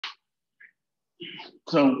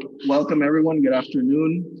So welcome everyone, good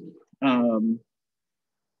afternoon. And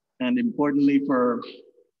importantly for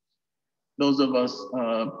those of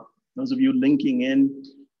you linking in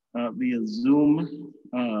via Zoom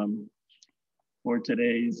for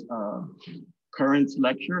today's currents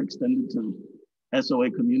lecture extended to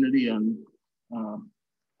SOA community and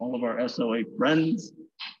all of our SOA friends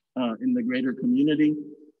in the greater community.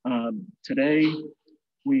 Today,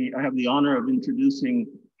 I have the honor of introducing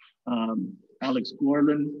Alex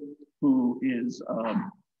Gorlin, who is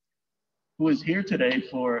here today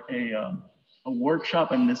for a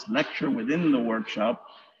workshop and this lecture within the workshop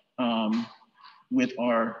with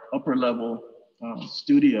our upper level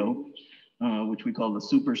studio, which we call the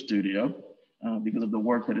Super Studio, because of the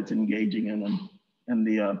work that it's engaging in and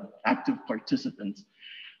the active participants.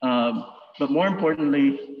 But more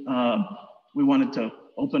importantly, we wanted to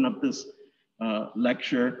open up this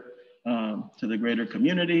lecture to the greater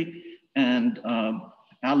community. And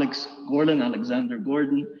Alex Gorlin, Alexander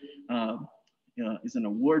Gordon, is an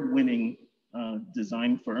award-winning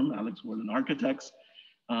design firm, Alex Gorlin Architects.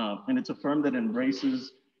 And it's a firm that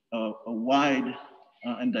embraces a wide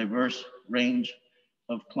and diverse range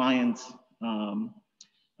of clients from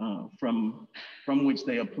which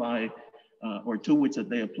they apply, or to which that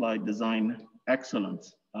they apply design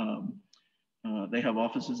excellence. They have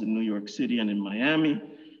offices in New York City and in Miami.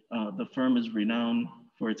 The firm is renowned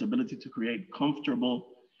for its ability to create comfortable,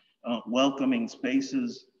 welcoming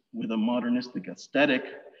spaces with a modernistic aesthetic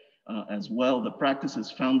as well. The practice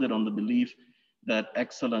is founded on the belief that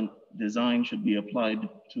excellent design should be applied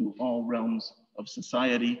to all realms of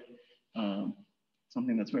society,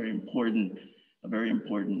 something that's very important, a very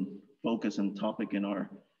important focus and topic in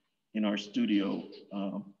our studio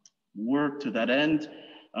work. To that end,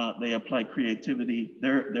 they apply creativity,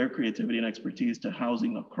 their creativity and expertise to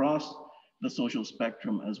housing across the social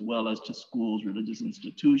spectrum, as well as to schools, religious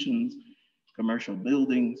institutions, commercial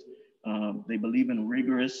buildings. They believe in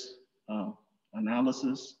rigorous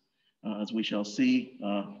analysis, as we shall see,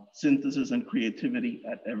 synthesis and creativity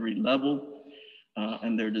at every level.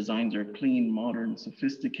 And their designs are clean, modern,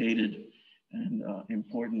 sophisticated, and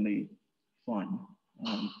importantly, fun.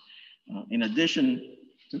 In addition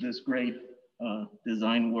to this great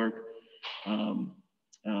design work,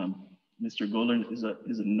 Mr. Gorlin is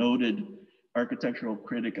a noted architectural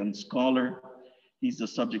critic and scholar. He's the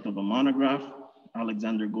subject of a monograph,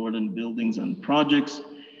 Alexander Gorlin, Buildings and Projects,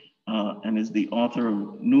 and is the author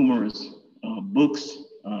of numerous books,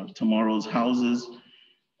 Tomorrow's Houses,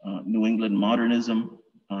 New England Modernism,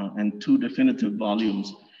 and 2 definitive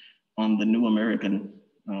volumes on the New American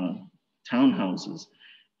Townhouses,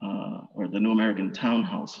 or the New American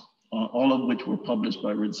Townhouse, all of which were published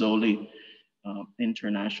by Rizzoli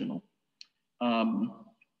International.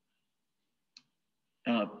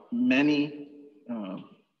 Many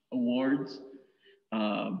awards,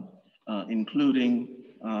 including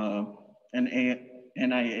an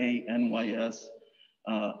NIA NYS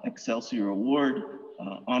Excelsior Award,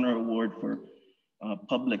 Honor Award for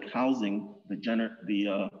Public Housing, the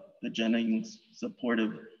Jennings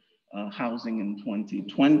Supportive Housing in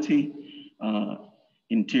 2020,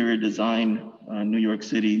 Interior Design, New York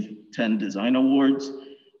City 10 Design Awards,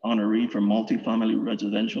 honoree for Multifamily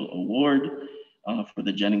Residential Award for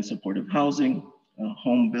the Jennings Supportive Housing,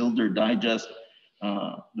 Home Builder Digest,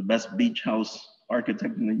 the Best Beach House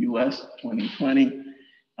Architect in the US 2020.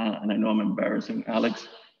 And I know I'm embarrassing Alex,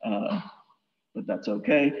 but that's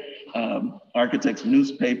okay. Architects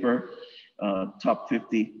Newspaper, Top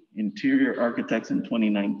 50 Interior Architects in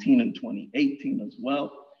 2019 and 2018 as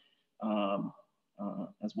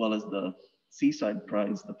well as the Seaside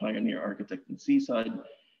Prize, the Pioneer Architect in Seaside,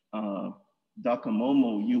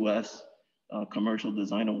 Docomomo US Commercial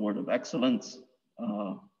Design Award of Excellence,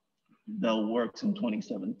 Bell Works in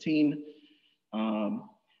 2017,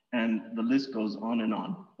 and the list goes on and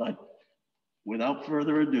on. But without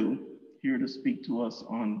further ado, here to speak to us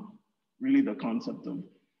on really the concept of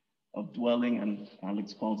dwelling, and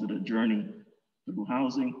Alex calls it a journey through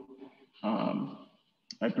housing.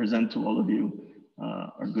 I present to all of you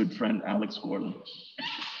our good friend, Alex Gorlin.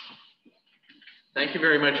 Thank you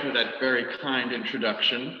very much for that very kind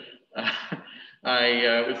introduction.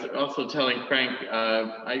 I was also telling Frank,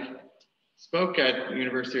 I spoke at the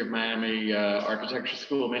University of Miami Architecture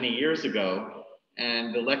School many years ago,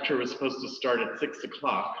 and the lecture was supposed to start at 6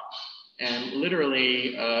 o'clock, and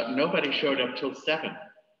literally nobody showed up till 7.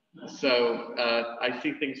 So I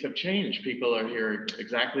see things have changed. People are here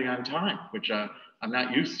exactly on time, which I'm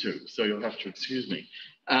not used to, so you'll have to excuse me.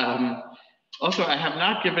 Also, I have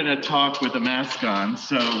not given a talk with a mask on,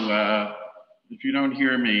 so if you don't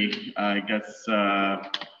hear me, I guess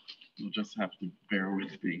You'll just have to bear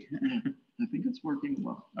with me. I think it's working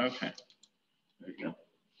well. Okay. There you go.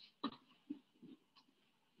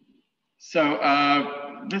 So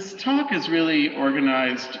this talk is really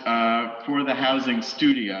organized for the housing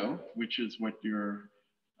studio, which is what you're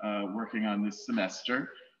working on this semester.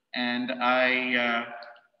 And I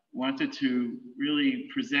wanted to really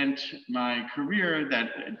present my career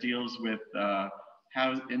that deals with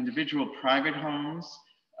individual private homes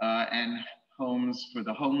and homes for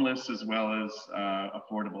the homeless, as well as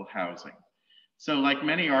affordable housing. So like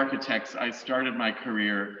many architects, I started my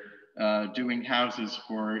career doing houses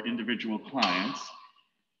for individual clients.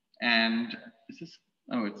 And is this,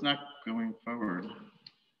 oh, it's not going forward.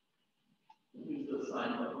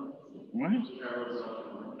 What?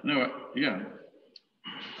 No, yeah,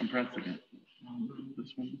 I'm pressing it.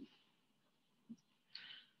 This one.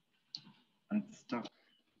 It's stuck.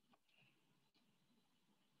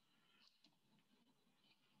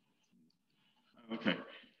 Okay.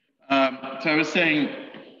 So I was saying,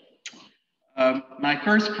 my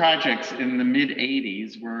first projects in the mid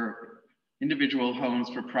 80s were individual homes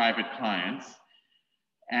for private clients.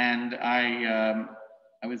 And I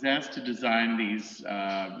was asked to design these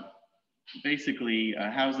basically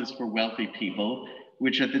houses for wealthy people,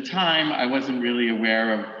 which at the time I wasn't really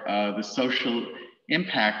aware of the social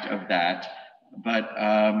impact of that. But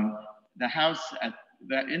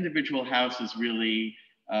the individual house is really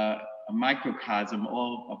a microcosm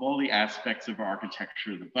of all the aspects of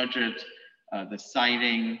architecture, the budget, the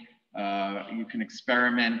siting. You can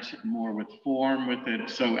experiment more with form with it.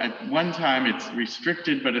 So at one time it's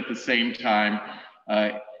restricted, but at the same time,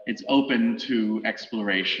 it's open to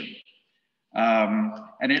exploration.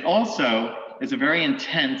 And it also is a very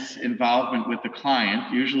intense involvement with the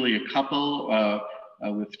client, usually a couple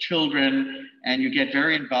with children, and you get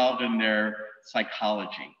very involved in their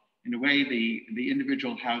psychology. In a way, the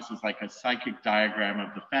individual house is like a psychic diagram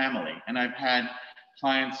of the family. And I've had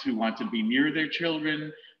clients who want to be near their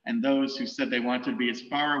children, and those who said they want to be as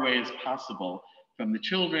far away as possible from the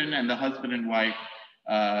children, and the husband and wife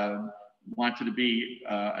wanted to be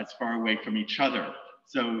as far away from each other.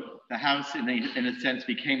 So the house, in a sense,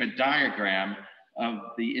 became a diagram of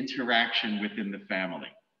the interaction within the family.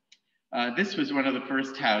 This was one of the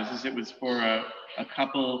first houses. It was for a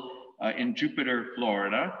couple in Jupiter,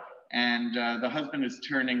 Florida, and the husband is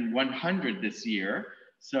turning 100 this year.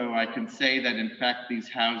 So I can say that, in fact, these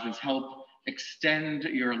houses help extend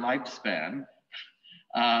your lifespan.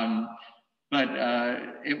 But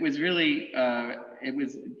it was really, it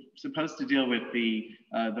was supposed to deal with the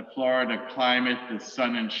Florida climate, the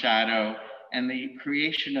sun and shadow, and the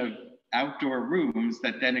creation of outdoor rooms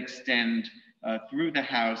that then extend through the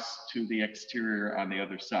house to the exterior on the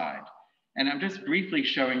other side. And I'm just briefly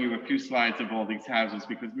showing you a few slides of all these houses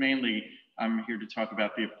because mainly I'm here to talk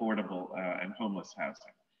about the affordable and homeless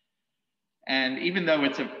housing. And even though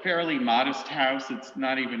it's a fairly modest house, it's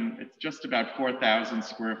just about 4,000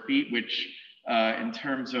 square feet, which in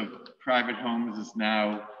terms of private homes is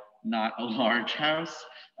now not a large house.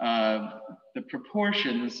 The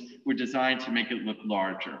proportions were designed to make it look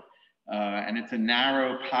larger. And it's a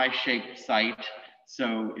narrow pie-shaped site.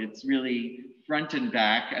 So it's really front and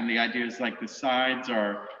back. And the idea is like the sides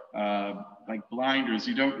are like blinders.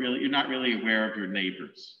 You're not really aware of your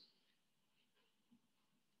neighbors.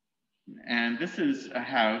 And this is a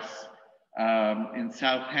house in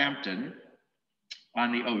Southampton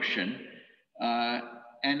on the ocean.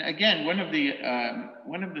 And again, one of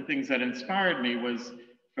the things that inspired me was,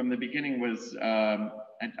 from the beginning, was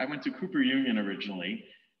I went to Cooper Union originally,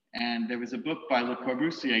 and there was a book by Le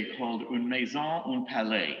Corbusier called Une Maison, un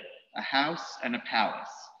Palais, a house and a palace.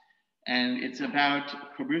 And it's about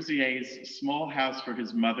Corbusier's small house for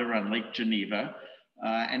his mother on Lake Geneva.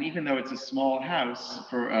 And even though it's a small house,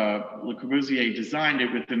 Le Corbusier designed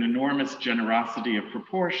it with an enormous generosity of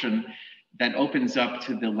proportion that opens up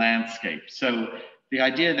to the landscape. So the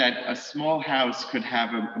idea that a small house could have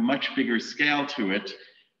a much bigger scale to it,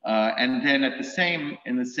 and then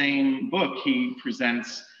in the same book, he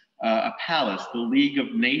presents a palace, the League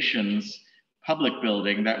of Nations public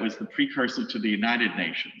building that was the precursor to the United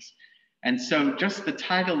Nations. And so just the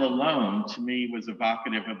title alone, to me, was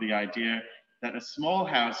evocative of the idea that a small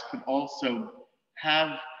house could also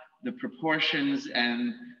have the proportions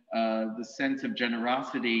and the sense of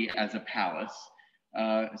generosity as a palace,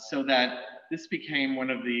 so that this became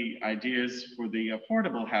one of the ideas for the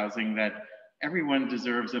affordable housing, that everyone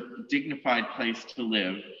deserves a dignified place to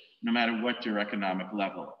live, no matter what your economic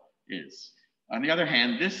level is. On the other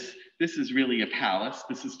hand, this is really a palace.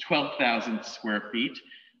 This is 12,000 square feet.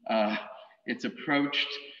 It's approached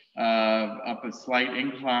up a slight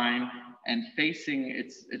incline. and facing,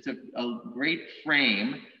 it's a great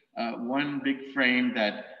frame, one big frame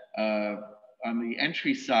that on the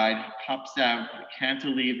entry side pops out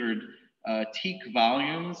cantilevered teak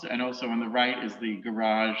volumes, and also on the right is the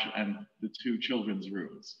garage and the two children's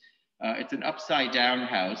rooms. It's an upside down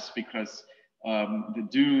house because the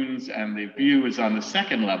dunes and the view is on the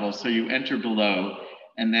second level, so you enter below,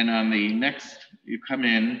 and then on the next, you come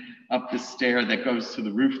in up the stair that goes to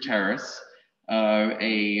the roof terrace.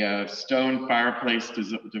 A stone fireplace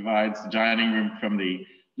divides the dining room from the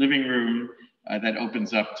living room that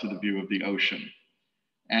opens up to the view of the ocean.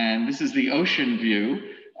 And this is the ocean view,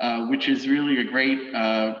 which is really a great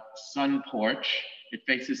sun porch. It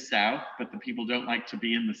faces south, but the people don't like to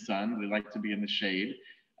be in the sun. They like to be in the shade.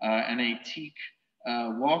 And a teak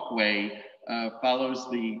walkway follows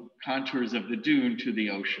the contours of the dune to the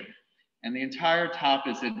ocean. And the entire top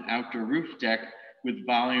is an outdoor roof deck with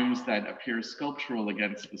volumes that appear sculptural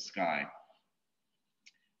against the sky.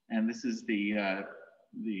 And this is the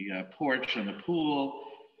porch and the pool.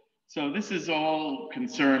 So this is all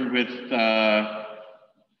concerned with,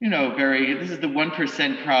 you know, this is the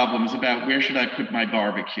 1% problems about where should I put my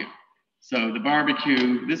barbecue. So the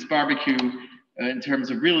barbecue, this barbecue in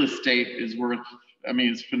terms of real estate is worth, I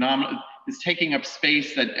mean, it's phenomenal. It's taking up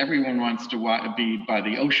space that everyone wants to be by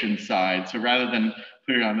the ocean side. So rather than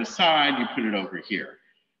put it on the side, you put it over here.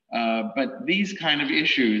 But these kind of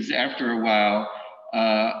issues, after a while,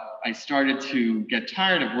 I started to get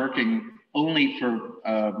tired of working only for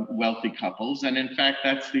wealthy couples. And in fact,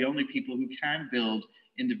 that's the only people who can build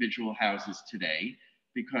individual houses today,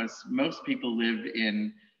 because most people live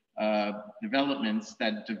in developments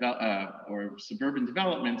that or suburban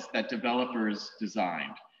developments that developers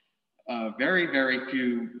designed. Very, very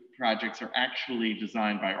few projects are actually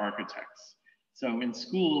designed by architects. So in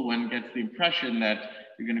school, one gets the impression that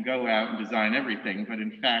you're going to go out and design everything, but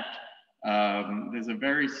in fact, there's a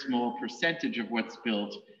very small percentage of what's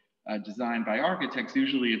built designed by architects.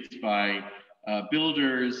 Usually it's by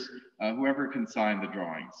builders, whoever can sign the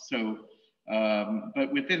drawings. So,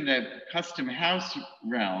 but within the custom house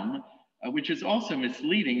realm, which is also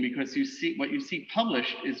misleading because you see what you see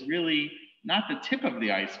published is really not the tip of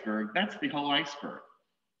the iceberg, that's the whole iceberg.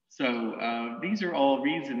 So these are all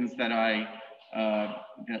reasons that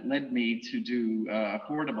that led me to do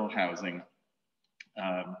affordable housing.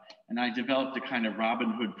 And I developed a kind of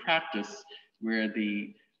Robin Hood practice where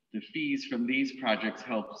the fees from these projects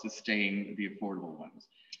help sustain the affordable ones.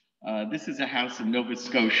 This is a house in Nova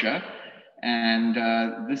Scotia, and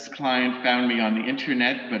this client found me on the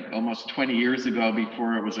internet, but almost 20 years ago,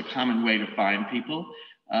 before it was a common way to find people.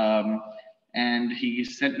 And he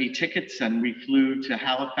sent me tickets, and we flew to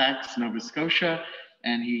Halifax, Nova Scotia,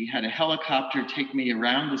 and he had a helicopter take me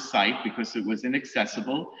around the site because it was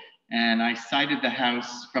inaccessible, and I sighted the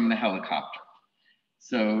house from the helicopter.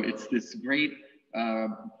 So it's this great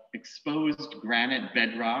exposed granite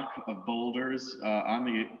bedrock of boulders on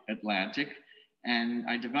the Atlantic, and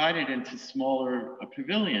I divided into smaller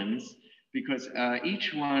pavilions because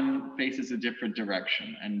each one faces a different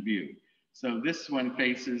direction and view. So this one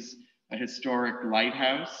faces a historic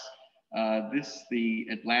lighthouse. The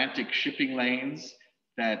Atlantic shipping lanes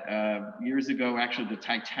that years ago, actually the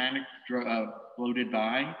Titanic floated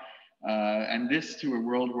by, and this to a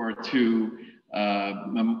World War II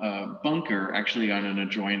bunker actually on an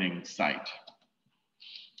adjoining site.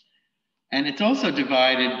 And it's also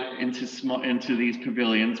divided into these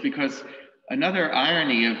pavilions because another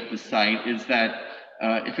irony of the site is that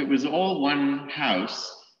if it was all one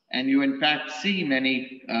house, and you in fact see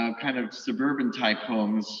many kind of suburban type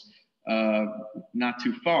homes not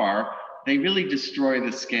too far, they really destroy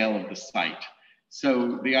the scale of the site.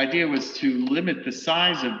 So the idea was to limit the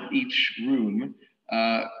size of each room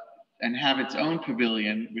and have its own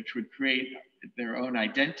pavilion, which would create their own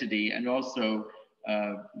identity and also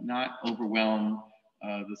not overwhelm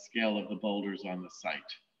the scale of the boulders on the site.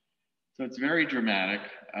 So it's very dramatic,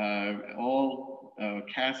 all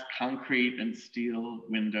cast concrete and steel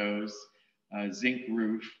windows, zinc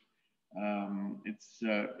roof.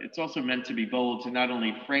 It's also meant to be bold to not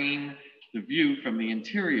only frame the view from the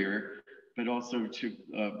interior, but also to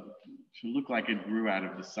look like it grew out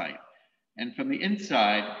of the site. And from the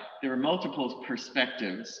inside, there are multiple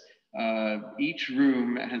perspectives. Each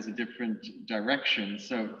room has a different direction.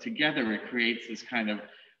 So together it creates this kind of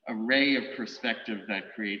array of perspective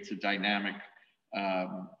that creates a dynamic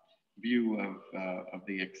view of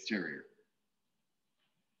the exterior.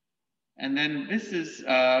 And then this is,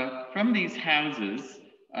 from these houses,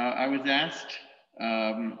 I was asked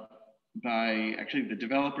by actually the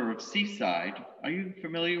developer of Seaside. Are you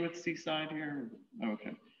familiar with Seaside here? Oh,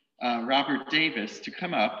 okay. Robert Davis to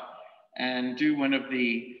come up and do one of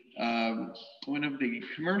the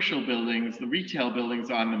commercial buildings, the retail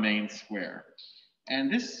buildings on the main square.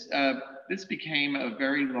 And this became a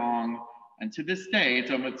very long, and to this day,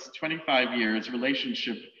 it's almost 25 years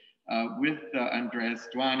relationship with Andreas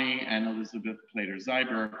Dwani and Elizabeth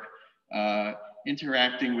Plater-Zyberg,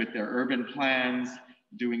 interacting with their urban plans,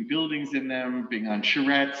 doing buildings in them, being on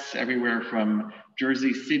charrettes everywhere from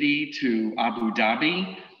Jersey City to Abu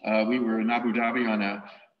Dhabi. We were in Abu Dhabi on a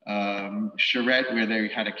charrette where they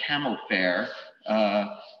had a camel fair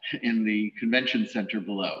in the convention center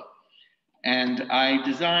below. And I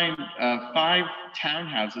designed 5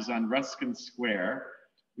 townhouses on Ruskin Square,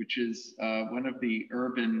 which is one of the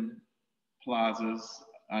urban plazas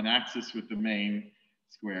on axis with the main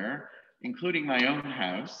square, including my own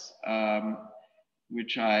house,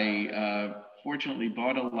 which I fortunately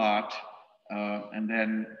bought a lot, and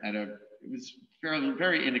then it was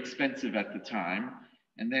very inexpensive at the time.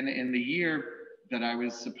 And then in the year that I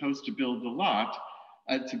was supposed to build the lot,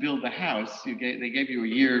 to build the house, they gave you a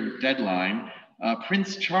year deadline.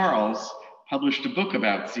 Prince Charles published a book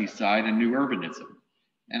about Seaside and new urbanism.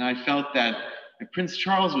 And I felt that if Prince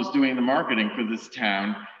Charles was doing the marketing for this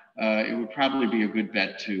town, it would probably be a good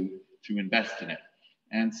bet to invest in it.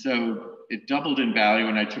 And so it doubled in value,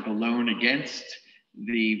 and I took a loan against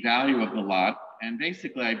the value of the lot. And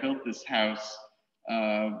basically I built this house,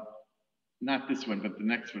 not this one, but the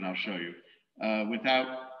next one I'll show you,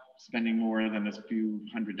 without spending more than a few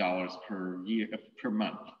 $100s per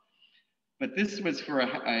month. But this was for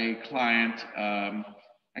a client,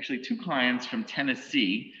 actually 2 clients from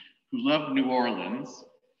Tennessee who loved New Orleans.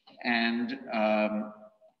 And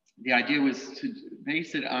the idea was to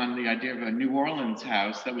base it on the idea of a New Orleans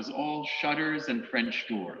house that was all shutters and French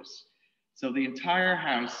doors. So the entire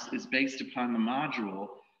house is based upon the module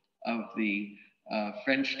of the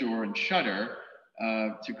French door and shutter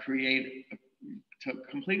to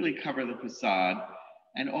completely cover the facade,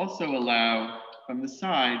 and also allow from the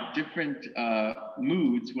side different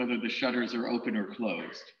moods, whether the shutters are open or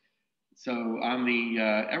closed. So on the,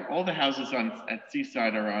 all the houses at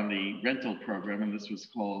Seaside are on the rental program, and this was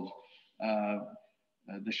called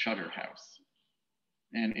the Shutter House.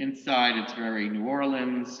 And inside it's very New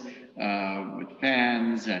Orleans with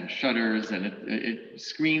fans and shutters, and it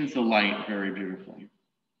screens the light very beautifully.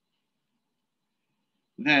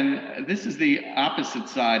 Then this is the opposite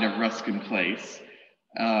side of Ruskin Place.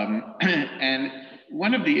 And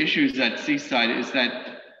one of the issues at Seaside is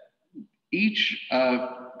that each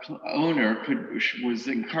owner was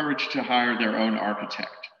encouraged to hire their own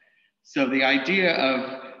architect. So the idea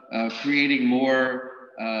of creating more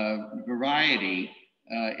variety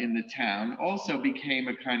in the town also became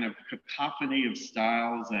a kind of cacophony of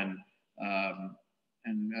styles, and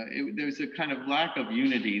there's a kind of lack of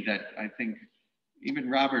unity that I think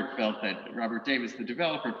even Robert Davis, the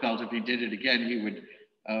developer, felt if he did it again, he would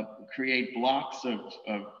create blocks of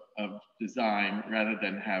design rather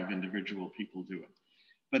than have individual people do it.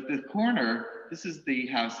 But the corner, this is the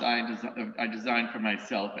house I designed for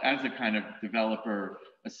myself as a kind of developer,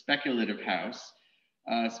 a speculative house,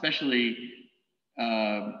 especially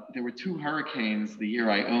there were 2 hurricanes the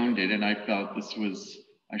year I owned it, and I felt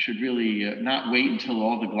I should really not wait until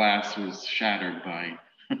all the glass was shattered by.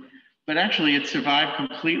 But actually it survived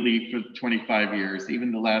completely for 25 years.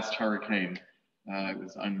 Even the last hurricane, it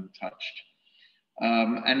was untouched.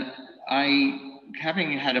 And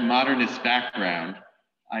having had a modernist background,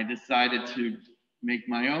 I decided to make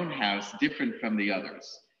my own house different from the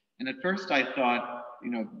others. And at first I thought,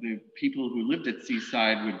 the people who lived at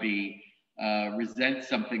Seaside would resent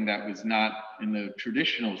something that was not in the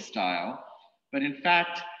traditional style. But in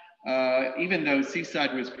fact, even though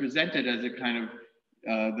Seaside was presented as a kind of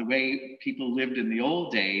the way people lived in the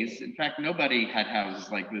old days. In fact, nobody had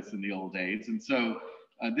houses like this in the old days. And so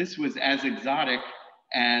this was as exotic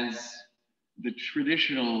as the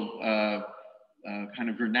traditional kind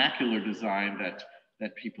of vernacular design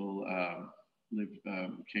that people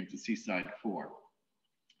came to Seaside for.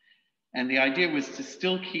 And the idea was to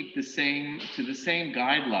still keep the same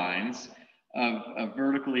guidelines of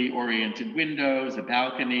vertically oriented windows, a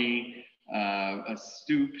balcony, a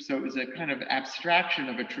stoop. So it was a kind of abstraction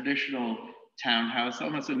of a traditional townhouse,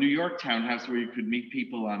 almost a New York townhouse where you could meet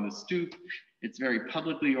people on the stoop. It's very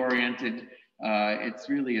publicly oriented. It's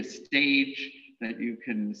really a stage that you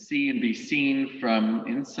can see and be seen from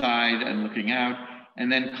inside and looking out,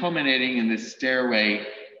 and then culminating in this stairway,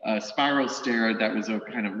 spiral stair that was a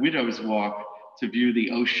kind of widow's walk to view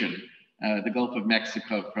the ocean, the Gulf of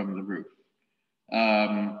Mexico from the roof.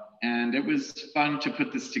 And it was fun to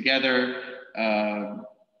put this together.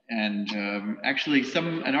 Actually,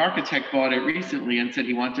 an architect bought it recently and said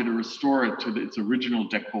he wanted to restore it to its original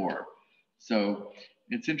decor. So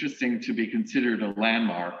it's interesting to be considered a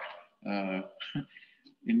landmark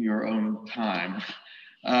in your own time.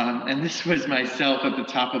 And this was myself at the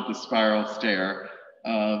top of the spiral stair,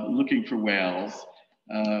 looking for whales,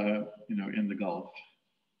 in the Gulf.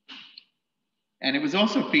 And it was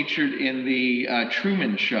also featured in the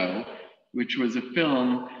Truman Show, which was a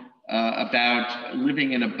film about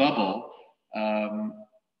living in a bubble.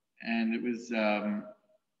 And it was,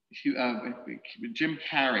 Jim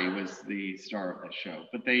Carrey was the star of the show,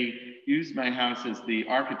 but they used my house as the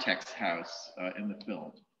architect's house in the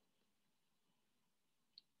film.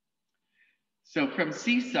 So from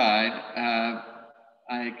Seaside,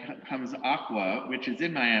 comes Aqua, which is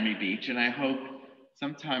in Miami Beach, and I hope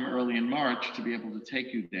sometime early in March to be able to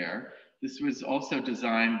take you there. This was also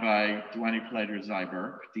designed by Dwayne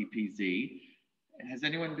Plater-Zyberk, DPZ. Has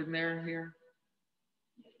anyone been there here?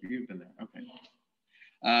 You've been there, okay.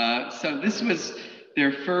 So this was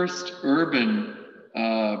their first urban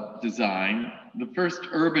design, the first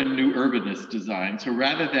new urbanist design. So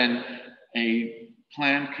rather than a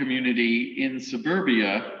planned community in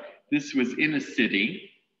suburbia, this was in a city,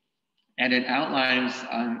 and it outlines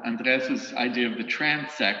Andres's idea of the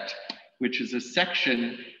transect, which is a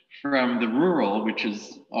section from the rural, which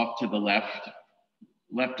is off to the left.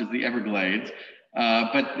 Left is the Everglades,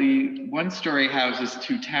 but the one-story houses,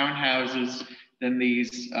 2 townhouses, then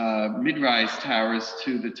these mid-rise towers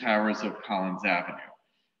to the towers of Collins Avenue.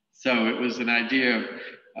 So it was an idea of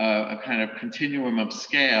a kind of continuum of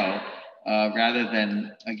scale, rather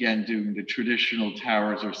than, again, doing the traditional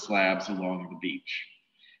towers or slabs along the beach.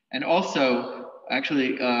 And also,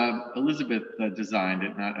 actually, Elizabeth designed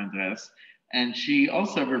it, not Andres, and she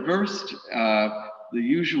also reversed the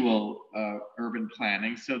usual urban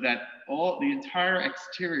planning so that the entire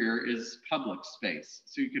exterior is public space.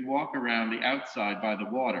 So you can walk around the outside by the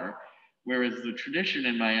water, whereas the tradition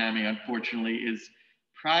in Miami, unfortunately, is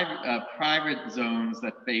private zones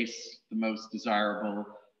that face the most desirable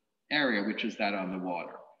area, which is that on the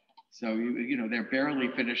water. So they're barely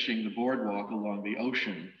finishing the boardwalk along the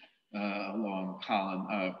ocean, along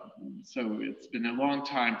Collin. So it's been a long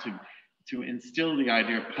time to instill the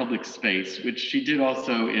idea of public space, which she did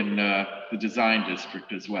also in the design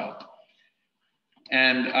district as well.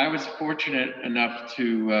 And I was fortunate enough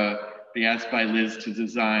to be asked by Liz to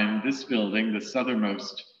design this building, the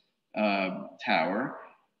southernmost tower.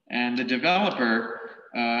 And the developer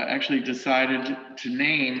actually decided to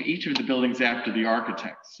name each of the buildings after the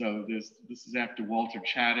architects. So this is after Walter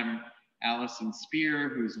Chatham, Allison Spear,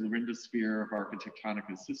 who's Lorinda Spear of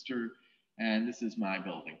Architectonica's sister, and this is my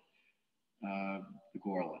building, the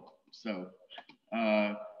Gorlin. So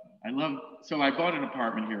so I bought an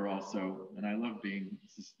apartment here also, and I love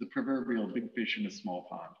this is the proverbial big fish in a small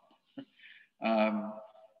pond.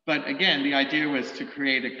 But again, the idea was to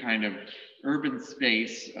create a kind of urban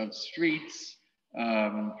space of streets,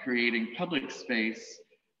 creating public space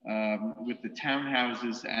with the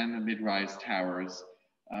townhouses and the mid-rise towers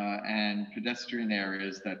and pedestrian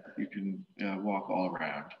areas that you can walk all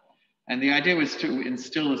around. And the idea was to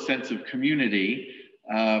instill a sense of community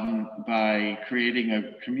by creating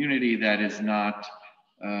a community that is not,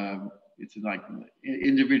 it's like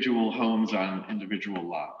individual homes on individual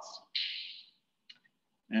lots.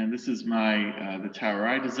 And this is the tower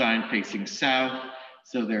I designed facing south.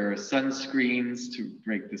 So there are sunscreens to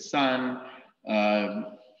break the sun.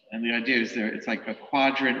 And the idea is it's like a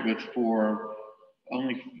quadrant with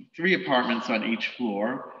only 3 apartments on each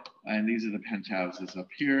floor. And these are the penthouses up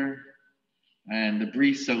here. And the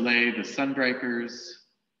Brise Soleil, the sunbreakers,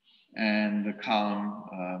 and the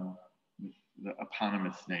column with the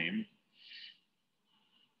eponymous name.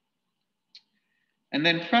 And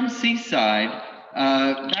then from Seaside,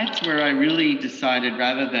 that's where I really decided,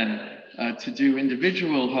 rather than to do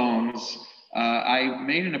individual homes, I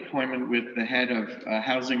made an appointment with the head of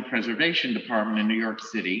Housing Preservation Department in New York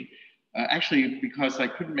City, actually because I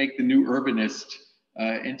couldn't make the new urbanist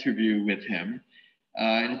interview with him.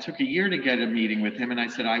 And it took a year to get a meeting with him. And I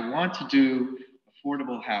said, I want to do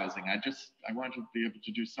affordable housing. I want to be able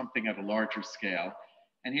to do something at a larger scale.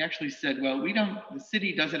 And he actually said, well, the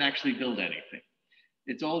city doesn't actually build anything.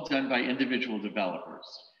 It's all done by individual developers.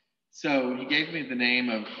 So he gave me the name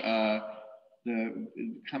of the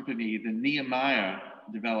company, the Nehemiah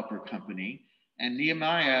Developer Company. And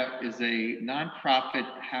Nehemiah is a nonprofit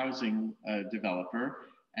housing developer.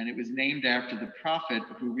 And it was named after the prophet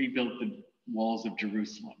who rebuilt the walls of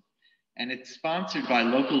Jerusalem. And it's sponsored by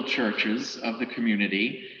local churches of the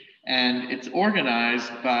community. And it's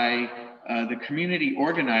organized by the community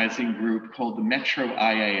organizing group called the Metro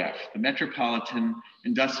IAF, the Metropolitan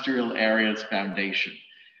Industrial Areas Foundation.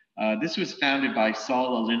 This was founded by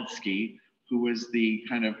Saul Alinsky, who was the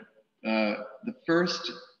kind of the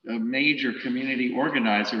first major community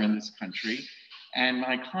organizer in this country. And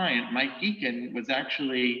my client, Mike Geekin, was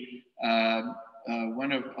actually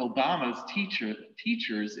one of Obama's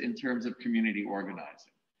teachers in terms of community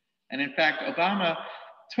organizing. And in fact, Obama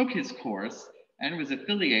took his course and was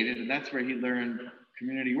affiliated, and that's where he learned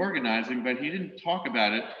community organizing, but he didn't talk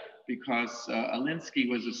about it because Alinsky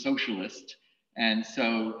was a socialist. And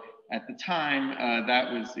so at the time,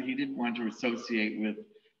 he didn't want to associate with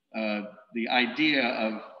the idea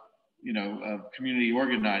of, of community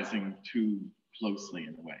organizing too closely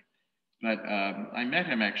in a way. But I met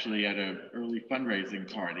him actually at an early fundraising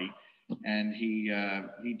party, and he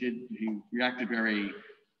reacted very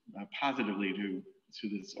positively to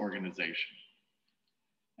this organization.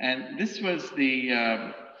 And this was these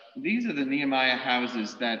are the Nehemiah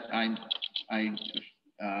houses that I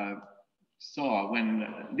saw when,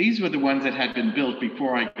 these were the ones that had been built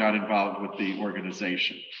before I got involved with the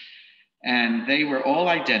organization. And they were all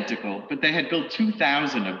identical, but they had built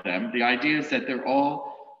 2,000 of them. The idea is that they're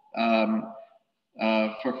all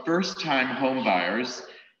for first-time home buyers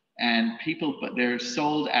and people, but they're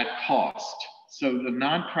sold at cost. So the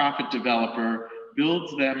nonprofit developer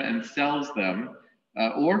builds them and sells them,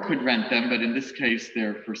 or could rent them, but in this case,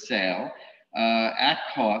 they're for sale at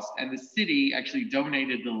cost. And the city actually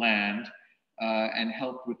donated the land and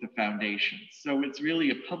helped with the foundation. So it's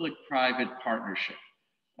really a public-private partnership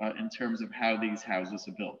in terms of how these houses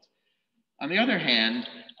are built. On the other hand,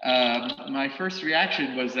 my first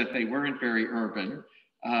reaction was that they weren't very urban.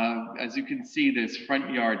 As you can see, there's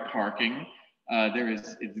front yard parking.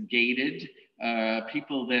 It's gated.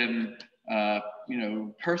 People then,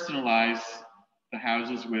 personalize the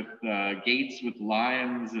houses with gates with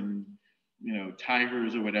lions and,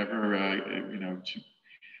 tigers or whatever,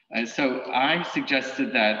 so I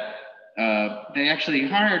suggested that they actually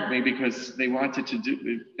hired me because they were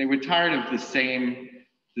tired of the same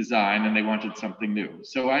design and they wanted something new.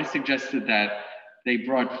 So I suggested that they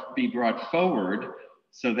be brought forward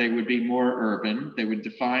so they would be more urban. They would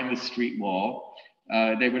define the street wall.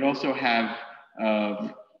 They would also have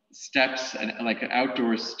steps and like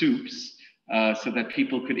outdoor stoops so that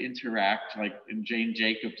people could interact, like in Jane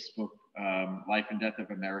Jacobs' book, Life and Death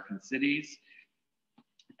of American Cities,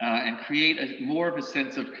 and create more of a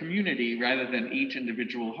sense of community rather than each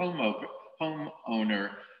individual homeowner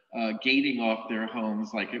gating off their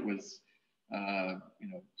homes like it was,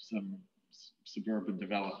 some suburban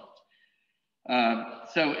development.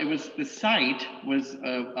 So the site was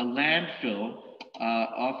a landfill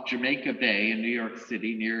off Jamaica Bay in New York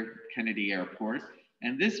City near Kennedy Airport.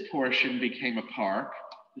 And this portion became a park.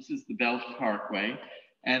 This is the Belt Parkway.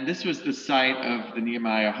 And this was the site of the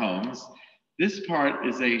Nehemiah homes. This part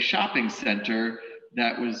is a shopping center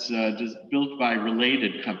that was just built by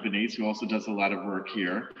Related Companies, who also does a lot of work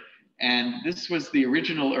here. And this was the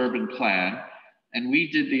original urban plan. And we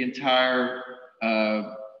did the entire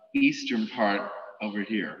eastern part over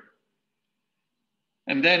here.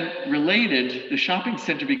 And then Related, the shopping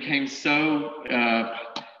center became so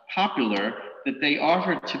popular that they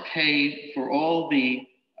offered to pay for all the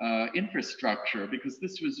infrastructure, because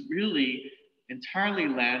this was really entirely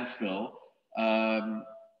landfill.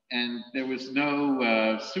 And there was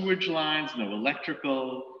no sewage lines, no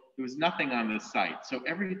electrical, there was nothing on this site. So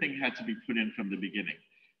everything had to be put in from the beginning.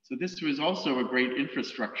 So this was also a great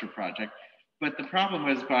infrastructure project. But the problem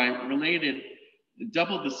was, by Related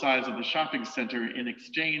doubled the size of the shopping center in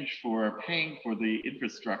exchange for paying for the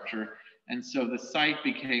infrastructure. And so the site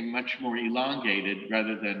became much more elongated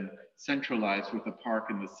rather than centralized with a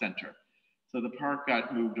park in the center. So the park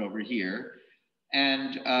got moved over here.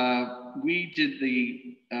 And we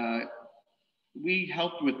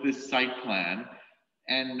helped with this site plan.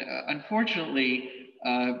 And unfortunately,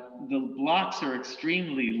 the blocks are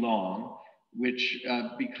extremely long, which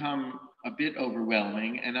become a bit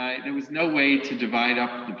overwhelming. And there was no way to divide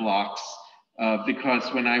up the blocks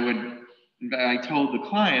because when I told the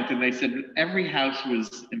client, and they said every house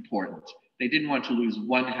was important. They didn't want to lose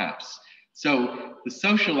one house. So the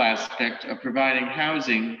social aspect of providing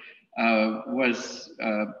housing was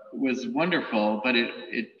wonderful, but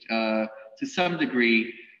it to some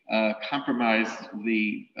degree compromised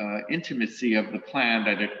the intimacy of the plan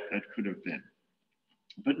that it could have been.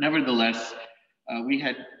 But nevertheless, we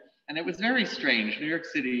had, and it was very strange. New York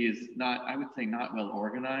City is not, I would say, not well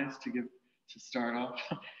organized to start off.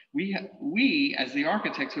 We, as the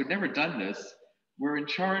architects who had never done this, were in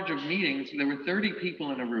charge of meetings. There were 30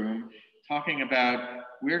 people in a room, talking about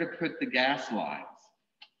where to put the gas lines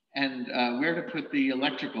and where to put the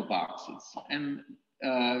electrical boxes. And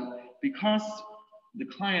because the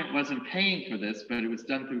client wasn't paying for this, but it was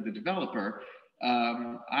done through the developer,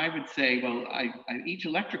 I would say, well, each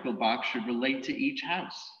electrical box should relate to each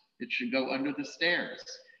house. It should go under the stairs.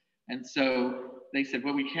 And so they said,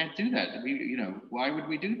 well, we can't do that. Why would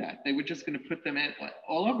we do that? They were just going to put them in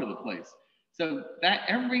all over the place. So that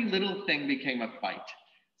every little thing became a fight.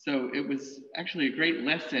 So it was actually a great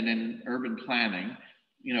lesson in urban planning,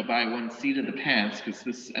 by one seat of the pants,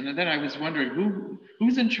 and then I was wondering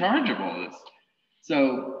who's in charge of all this?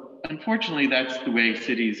 So unfortunately, that's the way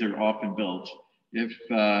cities are often built. If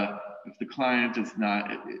the client is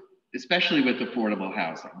not, especially with affordable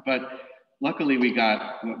housing, but luckily we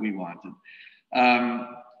got what we wanted.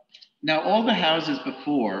 Now all the houses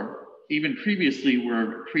before, even previously,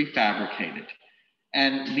 were prefabricated.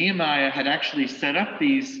 And Nehemiah had actually set up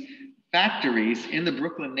these factories in the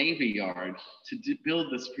Brooklyn Navy Yard to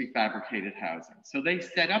build this prefabricated housing. So they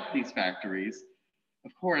set up these factories.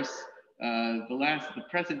 Of course, the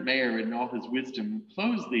present mayor, in all his wisdom,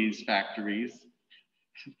 closed these factories,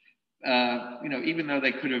 even though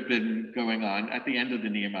they could have been going on at the end of the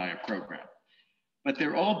Nehemiah program. But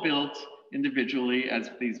they're all built individually as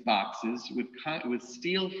these boxes with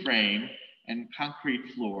steel frame and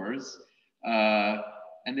concrete floors.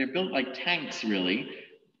 And they're built like tanks, really.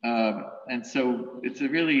 And so it's a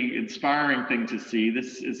really inspiring thing to see.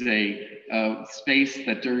 This is a space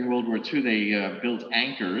that during World War II, they built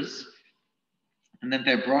anchors. And then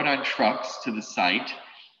they're brought on trucks to the site.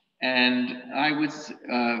 And I was,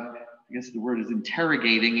 I guess the word is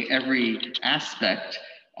interrogating every aspect,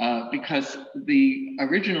 because the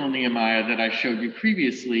original Nehemiah that I showed you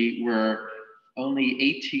previously were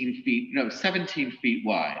only 17 feet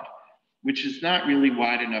wide, which is not really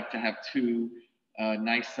wide enough to have two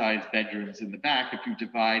nice sized bedrooms in the back if you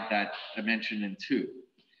divide that dimension in two.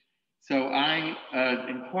 So I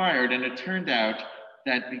inquired, and it turned out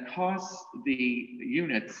that because the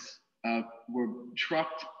units were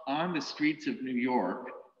trucked on the streets of New York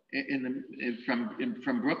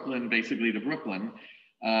from Brooklyn basically to Brooklyn,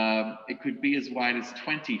 it could be as wide as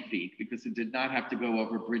 20 feet because it did not have to go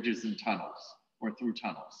over bridges and tunnels or through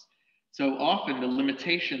tunnels. So often the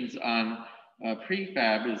limitations on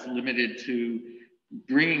prefab is limited to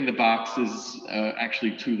bringing the boxes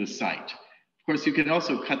actually to the site. Of course, you can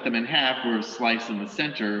also cut them in half or slice in the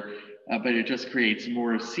center, but it just creates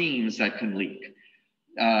more seams that can leak.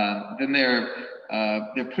 Then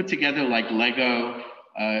they're put together like Lego.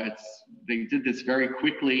 They did this very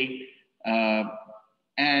quickly.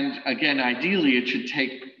 And again, ideally, it should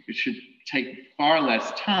take far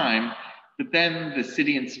less time, but then the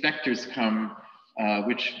city inspectors come,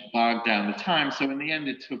 which bogged down the time. So in the end,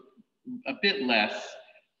 it took a bit less,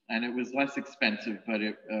 and it was less expensive, but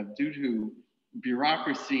due to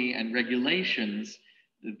bureaucracy and regulations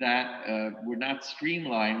that were not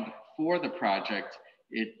streamlined for the project,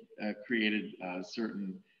 it created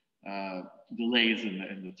certain delays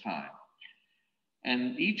in the time.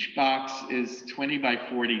 And each box is 20 by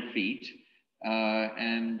 40 feet.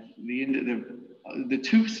 And the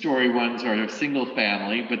 2-story ones are a single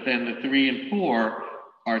family, but then the 3 and 4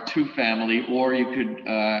 are 2 family, or you could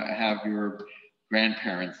have your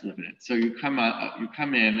grandparents live in it. So you come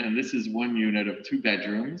in, and this is one unit of 2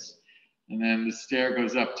 bedrooms. And then the stair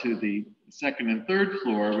goes up to the 2nd and 3rd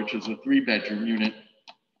floor, which is a 3-bedroom unit.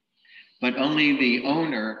 But only the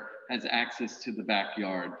owner has access to the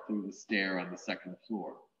backyard through the stair on the 2nd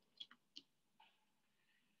floor.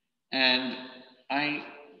 And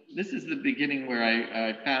this is the beginning where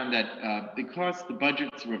I found that because the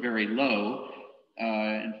budgets were very low,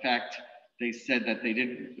 in fact, they said that they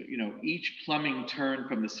didn't, each plumbing turn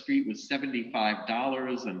from the street was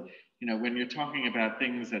 $75. And, when you're talking about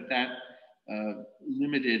things at that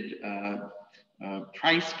limited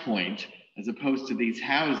price point, as opposed to these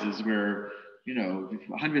houses where,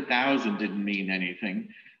 100,000 didn't mean anything,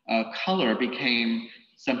 color became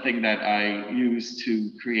something that I used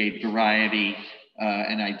to create variety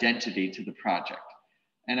and identity to the project.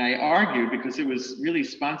 And I argued, because it was really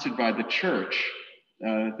sponsored by the church,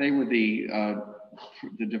 they were the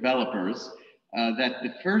developers, that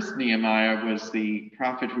the first Nehemiah was the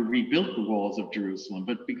prophet who rebuilt the walls of Jerusalem.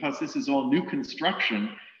 But because this is all new construction,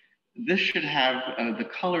 this should have the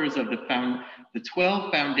colors of the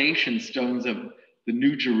 12 foundation stones of the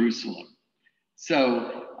New Jerusalem.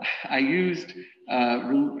 So I used,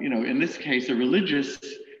 in this case, a religious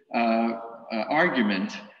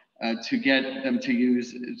argument to get them to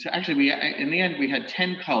use. Actually, in the end, we had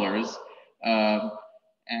 10 colors,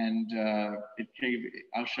 and it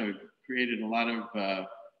created a lot of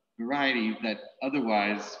variety that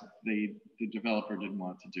otherwise the developer didn't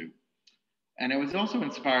want to do. And it was also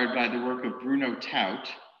inspired by the work of Bruno Taut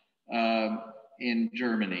in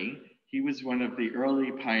Germany. He was one of the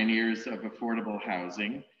early pioneers of affordable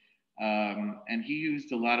housing. And he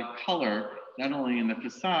used a lot of color, not only in the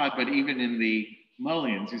facade, but even in the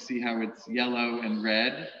mullions. You see how it's yellow and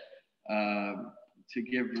red to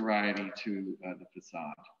give variety to the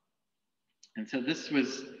facade. And so this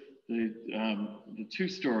was the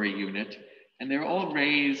 2-story unit, and they're all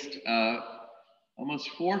raised almost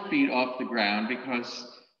 4 feet off the ground because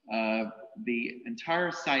the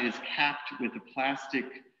entire site is capped with a plastic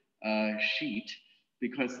sheet,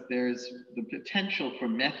 because there's the potential for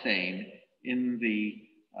methane in the,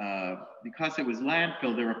 because it was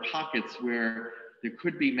landfill, there were pockets where there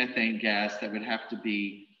could be methane gas that would have to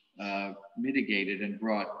be mitigated and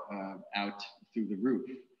brought out through the roof.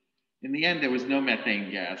 In the end, there was no methane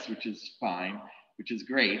gas, which is fine, which is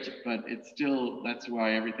great, but it's still, that's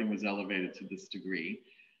why everything was elevated to this degree.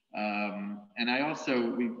 And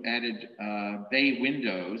we added bay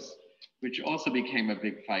windows, which also became a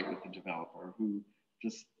big fight with the developer, who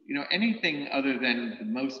just, anything other than the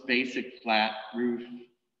most basic flat roof,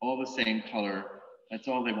 all the same color, that's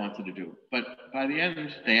all they wanted to do. But by the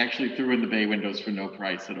end, they actually threw in the bay windows for no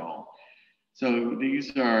price at all. So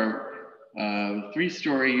these are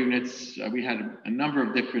 3-story units. We had a number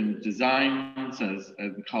of different designs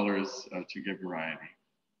and colors to give variety.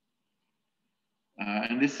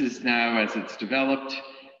 And this is now as it's developed.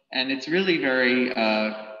 And it's really very,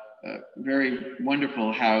 very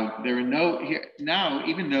wonderful how there are no, here now,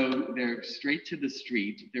 even though they're straight to the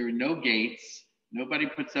street, there are no gates, nobody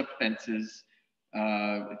puts up fences.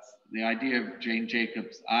 It's the idea of Jane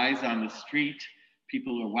Jacobs, eyes on the street.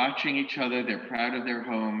 People are watching each other, they're proud of their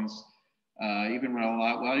homes. Even while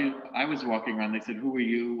I was walking around, they said, "Who are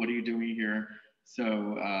you? What are you doing here?"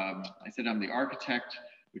 So I said, "I'm the architect,"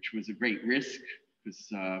 which was a great risk,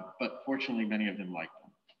 but fortunately, many of them liked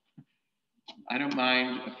them. I don't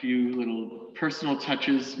mind a few little personal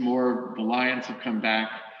touches. More the lions have come back,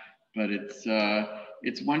 but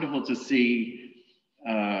it's wonderful to see.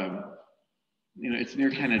 It's near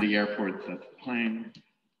Kennedy Airport, that's the plane.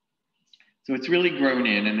 So it's really grown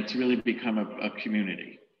in, and it's really become a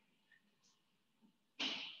community.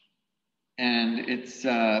 And it's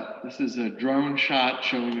this is a drone shot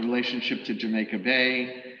showing the relationship to Jamaica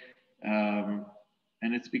Bay.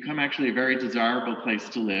 And it's become actually a very desirable place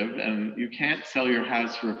to live. And you can't sell your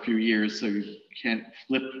house for a few years, so you can't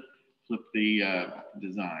flip the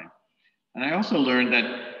design. And I also learned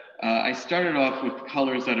that I started off with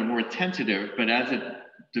colors that are more tentative, but as it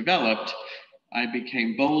developed, I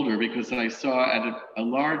became bolder because I saw at a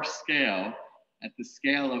large scale, at the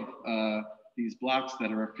scale of these blocks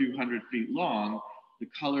that are a few hundred feet long, the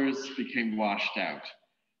colors became washed out.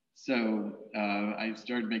 So I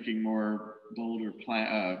started making more bolder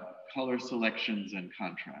color selections and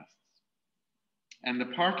contrasts. And the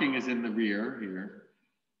parking is in the rear here.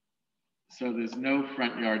 So there's no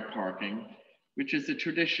front yard parking, which is a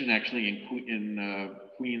tradition actually in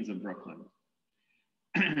Queens and Brooklyn.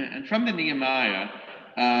 And from the Nehemiah,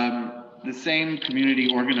 the same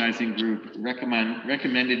community organizing group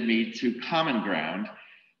recommended me to Common Ground,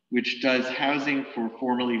 which does housing for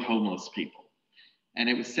formerly homeless people. And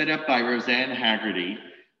it was set up by Roseanne Haggerty,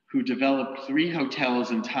 who developed 3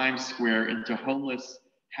 hotels in Times Square into homeless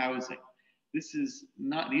housing.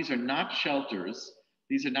 These are not shelters.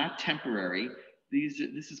 These are not temporary.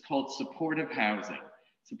 This is called supportive housing.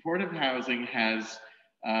 Supportive housing has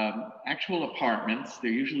actual apartments.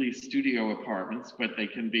 They're usually studio apartments, but they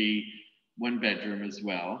can be 1 bedroom as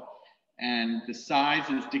well. And the size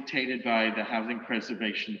is dictated by the Housing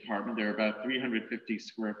Preservation Department. They're about 350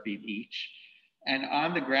 square feet each. And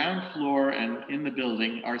on the ground floor and in the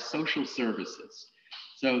building are social services.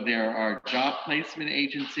 So there are job placement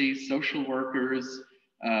agencies, social workers,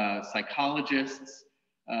 psychologists,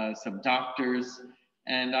 some doctors.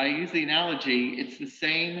 And I use the analogy, it's the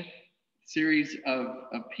same series of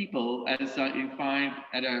people as you find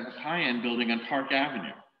at a high-end building on Park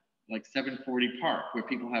Avenue, like 740 Park, where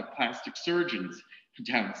people have plastic surgeons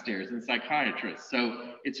downstairs and psychiatrists.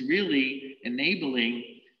 So it's really enabling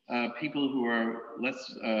people who are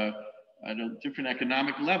less at a different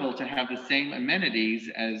economic level to have the same amenities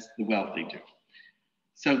as the wealthy do.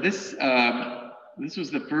 So this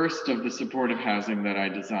was the first of the supportive housing that I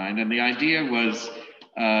designed. And the idea was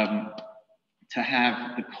to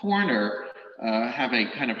have the corner have a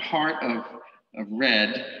kind of heart of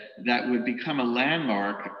red that would become a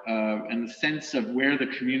landmark in the sense of where the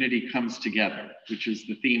community comes together, which is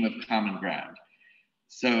the theme of Common Ground.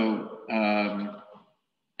 So,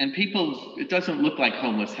 And people, it doesn't look like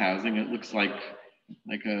homeless housing. It looks like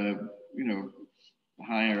a, you know,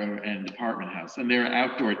 higher end apartment house. And there are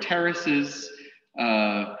outdoor terraces.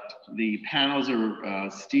 The panels are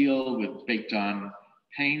steel with baked on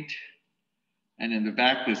paint. And in the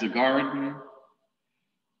back, there's a garden.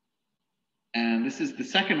 And this is the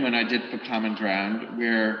second one I did for Common Ground,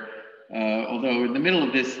 where although in the middle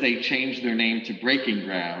of this, they changed their name to Breaking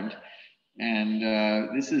Ground. And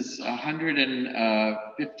this is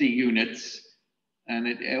 150 units. And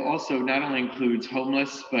it also not only includes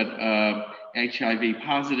homeless, but HIV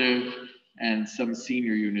positive and some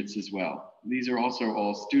senior units as well. These are also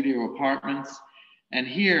all studio apartments. And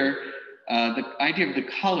here, the idea of the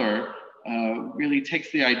color really takes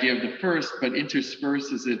the idea of the first, but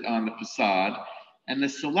intersperses it on the facade. And the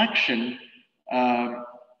selection,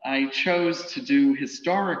 I chose to do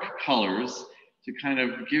historic colors to kind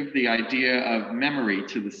of give the idea of memory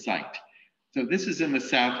to the site. So this is in the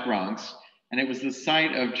South Bronx, and it was the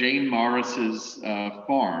site of Jane Morris's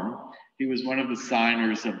farm. He was one of the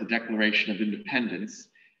signers of the Declaration of Independence.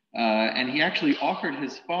 And he actually offered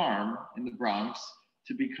his farm in the Bronx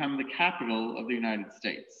to become the capital of the United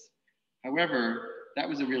States. However, that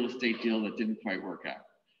was a real estate deal that didn't quite work out.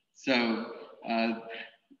 So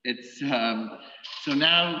so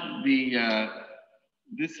now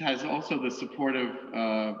this has also the support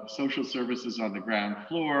of social services on the ground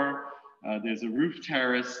floor. There's a roof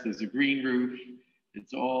terrace, there's a green roof.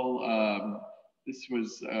 It's all, this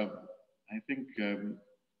was, I think,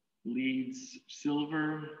 Leeds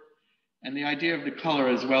silver. And the idea of the color,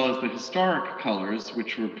 as well as the historic colors,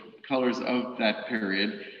 which were colors of that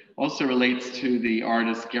period, also relates to the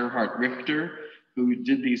artist Gerhard Richter, who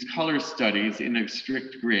did these color studies in a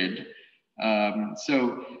strict grid.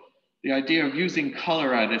 So the idea of using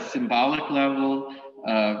color at a symbolic level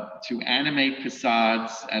to animate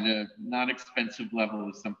facades at a not expensive level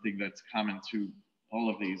is something that's common to all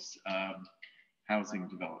of these housing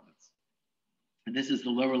developments. And this is the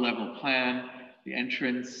lower level plan, the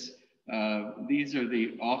entrance. These are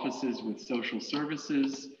the offices with social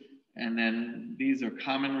services. And then these are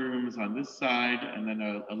common rooms on this side, and then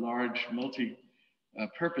a large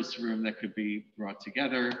multi-purpose room that could be brought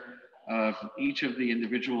together. Each of the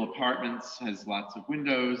individual apartments has lots of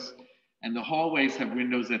windows, and the hallways have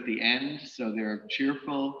windows at the end, so they're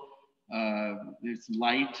cheerful. There's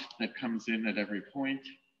light that comes in at every point.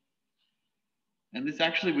 And this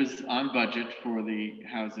actually was on budget for the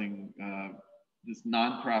housing, this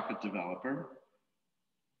nonprofit developer.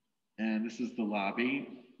 And this is the lobby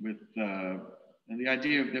with, and the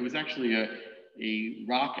idea of, there was actually a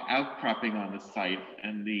rock outcropping on the site,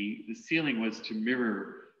 and the ceiling was to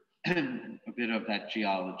mirror a bit of that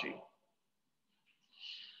geology.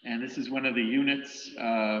 And this is one of the units.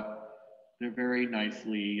 They're very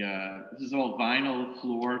nicely, this is all vinyl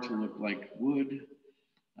floor to look like wood,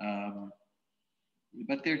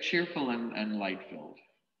 but they're cheerful and light-filled.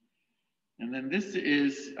 And then this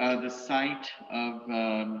is the site of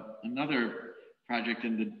another project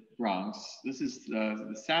in the Bronx. This is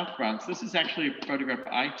the South Bronx. This is actually a photograph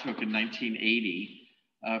I took in 1980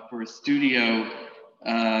 for a studio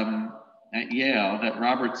at Yale that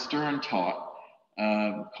Robert Stern taught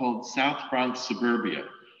called South Bronx Suburbia.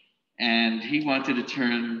 And he wanted to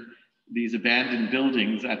turn these abandoned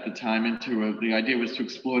buildings at the time into the idea was to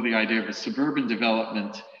explore the idea of a suburban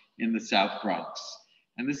development in the South Bronx.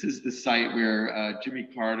 And this is the site where Jimmy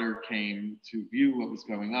Carter came to view what was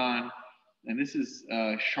going on. And this is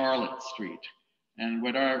Charlotte Street. And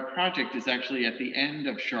what our project is actually at the end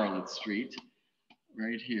of Charlotte Street,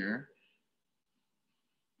 right here.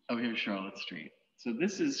 Oh, here's Charlotte Street. So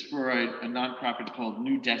this is for a nonprofit called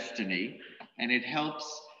New Destiny, and it helps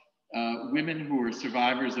women who are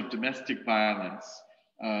survivors of domestic violence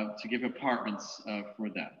to give apartments for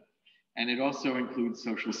them. And it also includes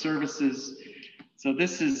social services. So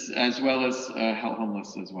this is as well as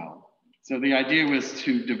homeless as well. So the idea was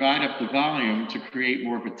to divide up the volume to create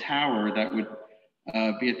more of a tower that would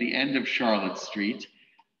be at the end of Charlotte Street.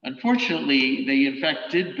 Unfortunately, they in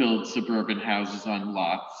fact did build suburban houses on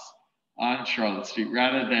lots on Charlotte Street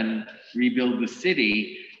rather than rebuild the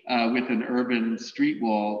city with an urban street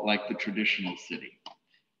wall like the traditional city.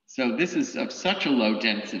 So this is of such a low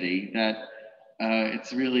density that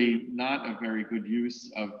it's really not a very good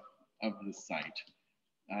use of the site.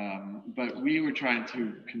 But we were trying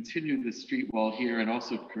to continue the street wall here and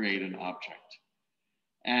also create an object.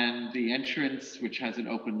 And the entrance, which has an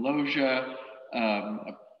open loggia,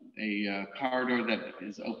 a corridor that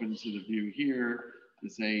is open to the view here.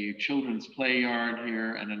 There's a children's play yard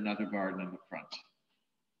here and another garden in the front.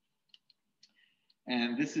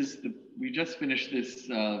 And this is we just finished this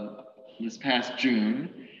this past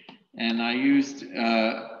June. And I used,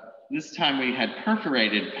 this time we had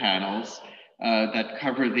perforated panels that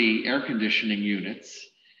cover the air conditioning units.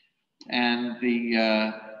 And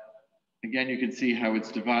again, you can see how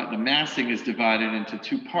it's divided, the massing is divided into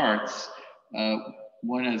two parts.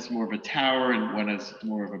 One has more of a tower and one has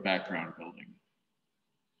more of a background building.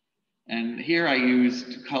 And here I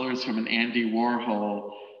used colors from an Andy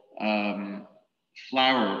Warhol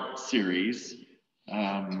flower series.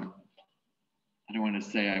 I don't want to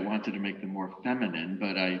say I wanted to make them more feminine,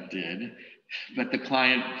 but I did. But the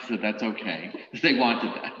client said that's okay. They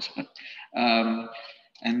wanted that.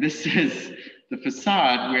 And this is the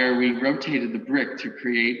facade where we rotated the brick to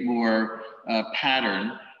create more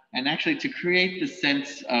pattern and actually to create the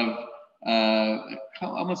sense of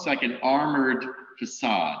almost like an armored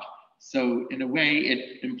facade. So in a way,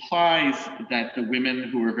 it implies that the women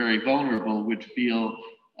who are very vulnerable would feel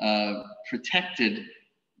protected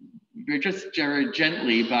just very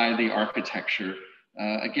gently by the architecture.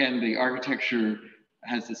 Again, the architecture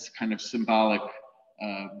has this kind of symbolic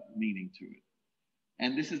meaning to it.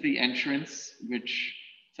 And this is the entrance, which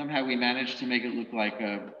somehow we managed to make it look like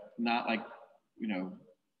not like, you know,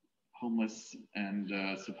 homeless and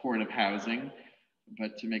supportive housing,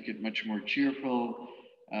 but to make it much more cheerful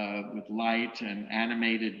with light and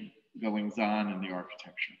animated goings on in the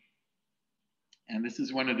architecture. And this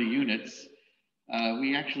is one of the units.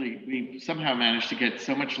 We somehow managed to get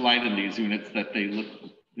so much light in these units that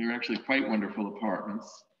they're actually quite wonderful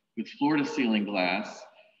apartments with floor to ceiling glass.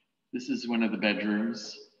 This is one of the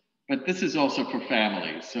bedrooms, but this is also for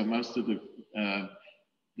families. So most of the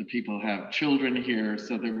people have children here,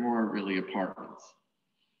 so they're more really apartments.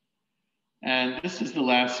 And this is the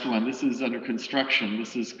last one. This is under construction.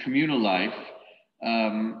 This is communal life.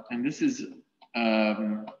 And this is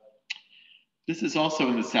also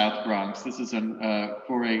in the South Bronx. This is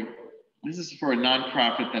for a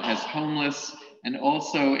nonprofit that has homeless and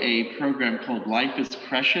also a program called Life is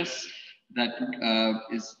Precious that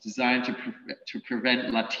is designed to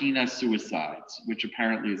prevent Latina suicides, which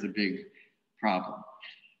apparently is a big problem.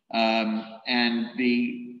 And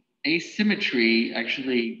the asymmetry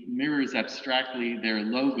actually mirrors abstractly their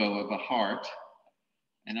logo of a heart.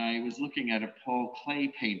 And I was looking at a Paul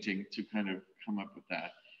Klee painting to kind of come up with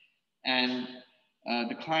that. And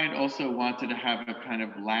the client also wanted to have a kind of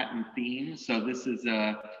Latin theme. So this is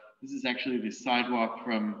actually the sidewalk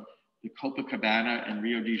from the Copacabana in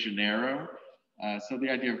Rio de Janeiro. So the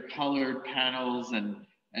idea of colored panels and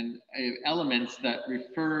elements that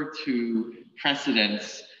refer to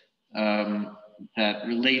precedents that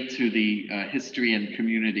relate to the history and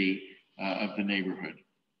community of the neighborhood.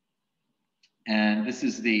 And this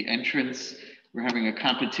is the entrance. We're having a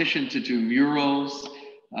competition to do murals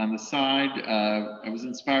on the side. I was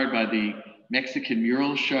inspired by the Mexican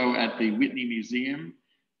mural show at the Whitney Museum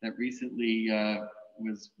that recently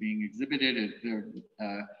was being exhibited. They're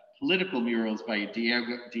political murals by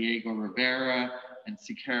Diego Rivera and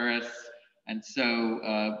Siqueiros. And so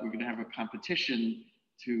we're going to have a competition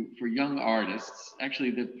for young artists.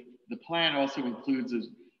 Actually, the plan also includes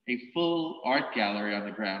a full art gallery on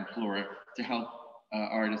the ground floor to help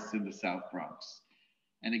artists in the South Bronx.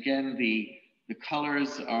 And again, the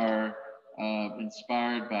colors are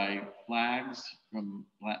inspired by flags from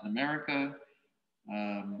Latin America.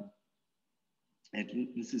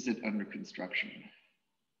 This is it under construction.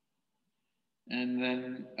 And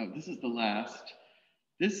then, this is the last.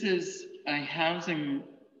 This is a housing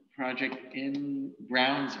project in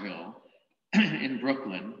Brownsville in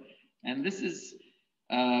Brooklyn. And this is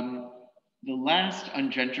the last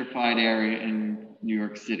ungentrified area in New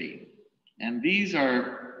York City. And these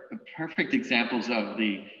are perfect examples of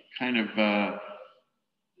the kind of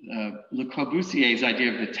Le Corbusier's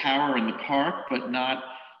idea of the tower in the park, but not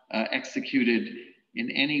executed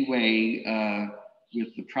in any way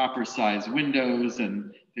with the proper size windows,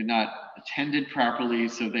 and they're not attended properly,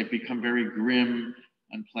 so they've become very grim,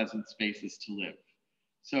 unpleasant spaces to live.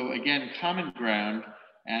 So again, Common Ground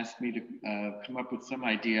asked me to come up with some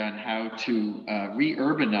idea on how to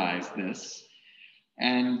re-urbanize this.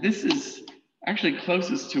 And this is actually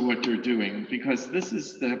closest to what they're doing, because this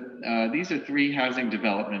is these are 3 housing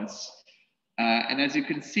developments. And as you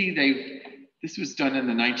can see, this was done in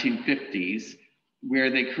the 1950s,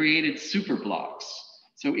 where they created super blocks.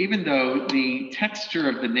 So even though the texture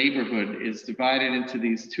of the neighborhood is divided into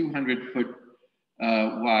these 200-foot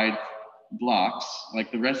wide blocks,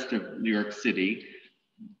 like the rest of New York City,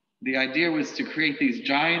 the idea was to create these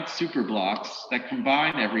giant super blocks that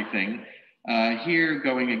combine everything, here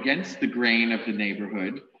going against the grain of the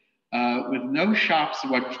neighborhood, with no shops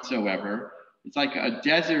whatsoever. It's like a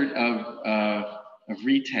desert of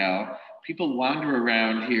retail, people wander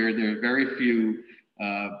around here. There are very few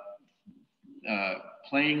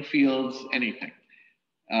playing fields, anything.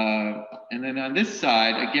 And then on this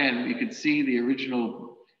side, again, you could see the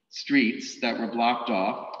original streets that were blocked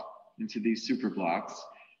off into these super blocks.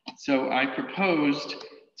 So I proposed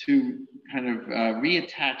to kind of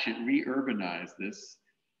reattach it, re-urbanize this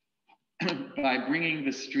by bringing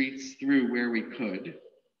the streets through where we could.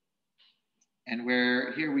 And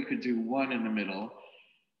where here we could do one in the middle.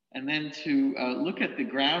 And then to look at the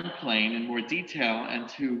ground plane in more detail and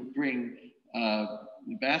to bring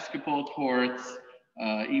basketball courts,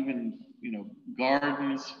 even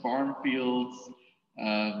gardens, farm fields,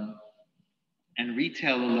 and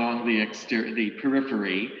retail along the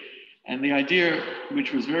periphery. And the idea,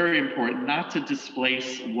 which was very important, not to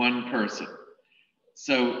displace one person.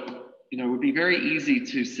 So, it would be very easy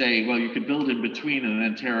to say, well, you could build in between and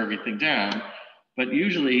then tear everything down. But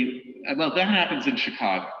usually, well, that happens in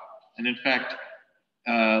Chicago. And in fact,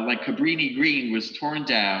 like Cabrini Green was torn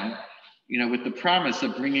down, with the promise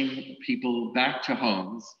of bringing people back to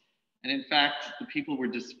homes. And in fact, the people were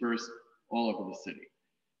dispersed all over the city.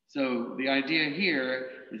 So the idea here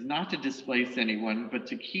is not to displace anyone, but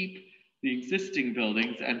to keep the existing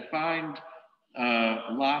buildings and find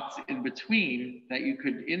lots in between that you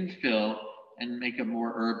could infill and make a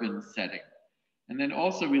more urban setting. And then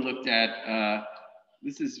also we looked at,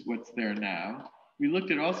 this is what's there now. We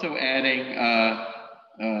looked at also adding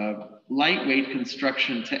lightweight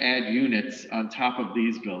construction to add units on top of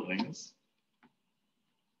these buildings.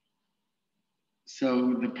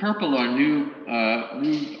 So the purple are new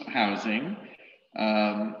housing.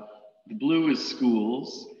 The blue is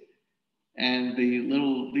schools. And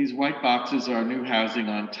these white boxes are new housing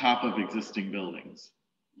on top of existing buildings,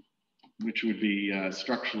 which would be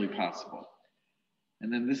structurally possible.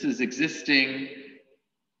 And then this is existing,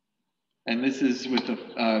 and this is with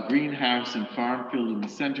a greenhouse and farm field in the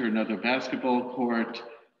center, another basketball court,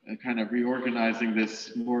 kind of reorganizing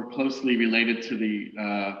this more closely related to the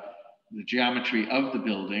geometry of the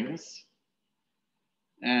buildings.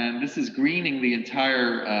 And this is greening the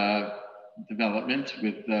entire development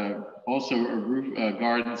with also a roof,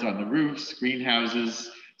 gardens on the roofs, greenhouses,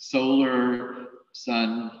 solar,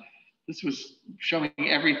 sun. This was showing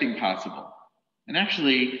everything possible. And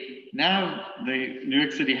actually, now the New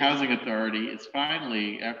York City Housing Authority is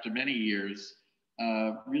finally, after many years,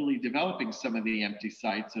 really developing some of the empty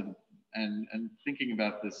sites and thinking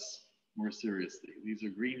about this more seriously. These are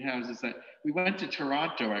greenhouses that we went to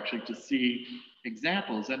Toronto actually to see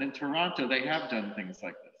examples. And in Toronto, they have done things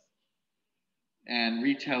like this. And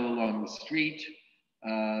retail along the street,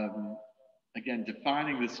 again,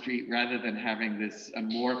 defining the street rather than having this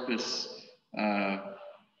amorphous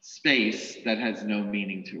space that has no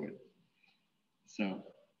meaning to it. So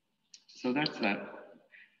that's that.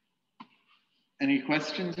 Any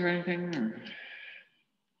questions or anything? Or?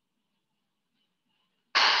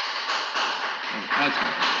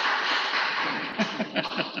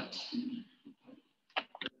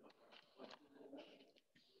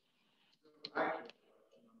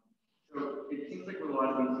 So it seems like with a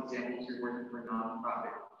lot of these examples, you're working for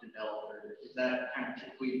nonprofit developers. Is that kind of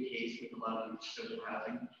typically the case with a lot of these social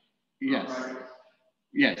housing? Yes. Projects?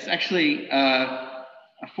 Yes, actually,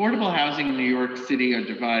 affordable housing in New York City are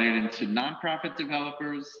divided into nonprofit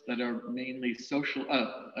developers that are mainly social,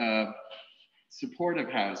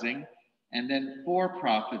 supportive housing, and then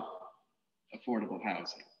for-profit affordable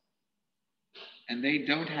housing. And they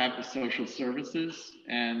don't have the social services,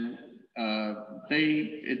 and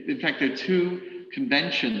in fact, there are two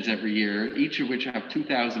conventions every year, each of which have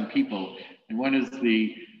 2,000 people. And one is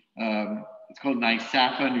it's called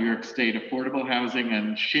NYSAFA, New York State Affordable Housing,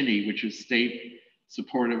 and SHINny, which is State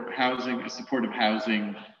Supportive Housing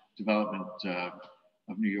Development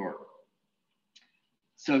of New York.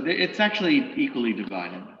 So it's actually equally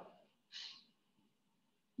divided.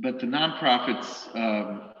 But the nonprofits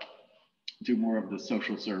do more of the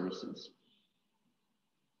social services.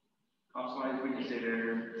 Cost-wise, would you say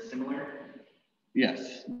they're similar?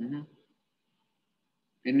 Yes. Mm-hmm.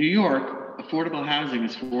 In New York, affordable housing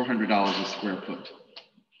is $400 a square foot.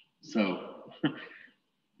 So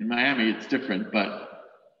in Miami, it's different, but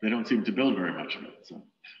they don't seem to build very much of it. So.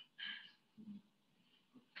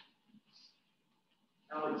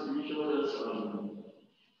 Alex, you showed us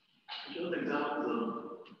examples of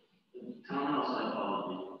townhouse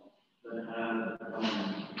typology that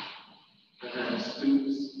had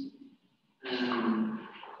stoops and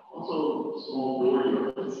also small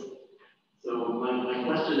dooryards. So my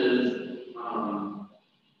question is,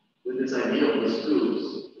 with this idea of the stoops,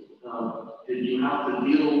 did you have to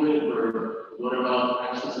deal with, or what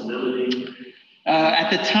about accessibility At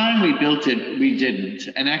the time we built it, we didn't.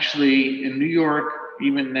 And actually in New York,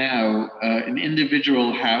 even now, an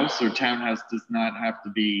individual house or townhouse does not have to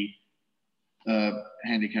be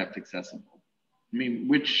handicapped accessible. I mean,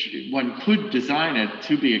 which one could design it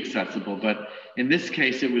to be accessible, but in this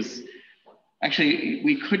case, it was actually,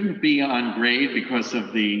 we couldn't be on grade because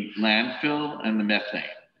of the landfill and the methane.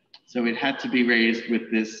 So it had to be raised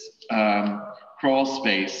with this crawl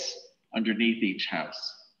space underneath each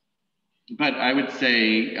house. But I would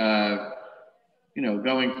say, you know,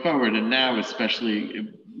 going forward and now especially,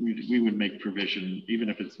 we would make provision even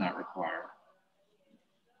if it's not required.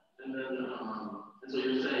 And then, and so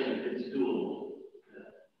you're saying it's doable,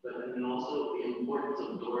 but and also the importance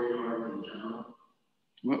of dooryards in general.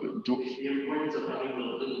 The importance of having the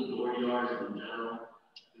little dooryards in general.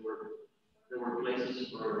 There were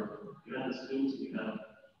places where you had the students,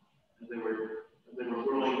 as they were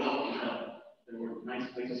growing up, there were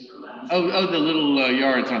nice places for them. Oh, the little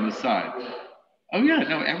yards on the side. Yeah. Oh yeah,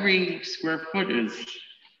 no, every square foot is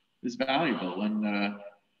valuable, and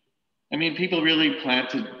I mean, people really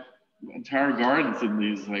planted entire gardens in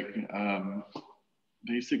these, like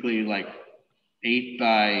basically like 8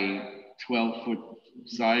 by 12 foot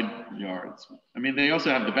side yards. I mean, they also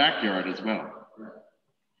have the backyard as well. Right.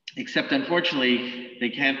 Except unfortunately, they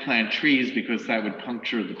can't plant trees because that would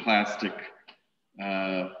puncture the plastic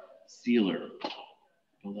sealer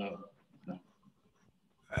below. So.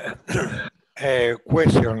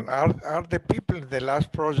 Question, are the people in the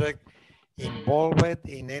last project involved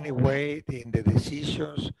in any way in the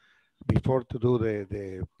decisions before to do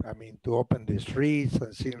I mean, to open the streets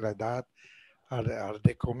and things like that? Are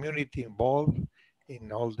the community involved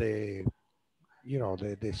in all the, you know,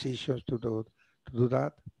 the decisions to do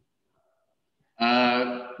that?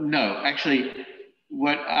 No, actually,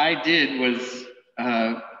 what I did was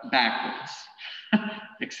backwards,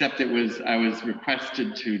 except I was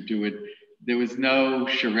requested to do it. There was no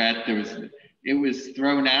charrette. It was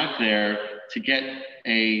thrown out there to get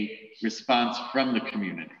a response from the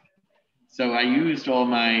community. So I used all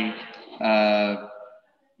my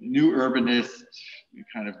new urbanist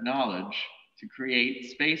kind of knowledge to create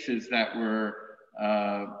spaces that were,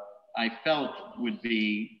 I felt would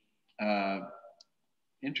be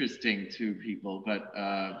interesting to people, but,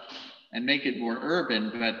 and make it more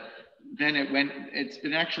urban, but then it's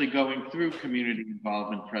been actually going through community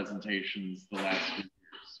involvement presentations the last few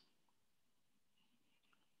years.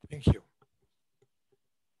 Thank you.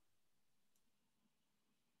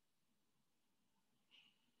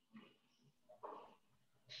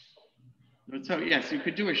 So yes, you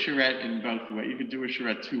could do a charrette in both ways. You could do a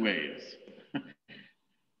charrette 2 ways.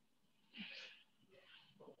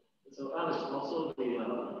 So Alex, also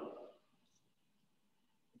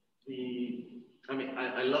I mean,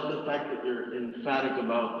 I love the fact that you're emphatic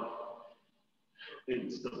about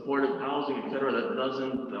it's supportive housing, et cetera, that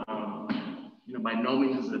doesn't, you know, by no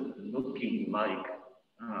means is it looking like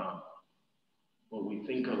what we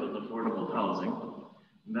think of as affordable housing.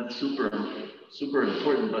 And that's super, super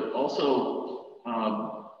important, but also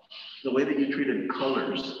the way that you treated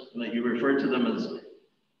colors, and that you refer to them as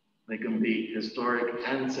they can be historic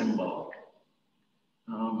and symbolic.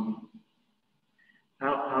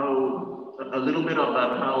 A little bit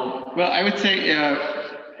about how... Well, I would say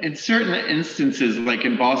in certain instances, like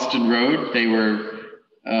in Boston Road, they were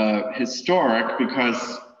historic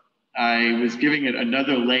because I was giving it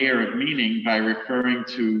another layer of meaning by referring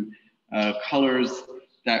to colors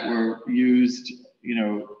that were used, you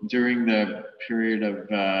know, during the period of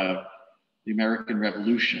the American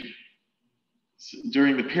Revolution. So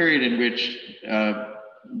during the period in which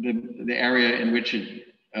the area in which it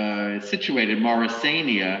is situated,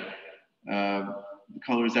 Morrisania,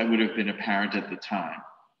 colors that would have been apparent at the time.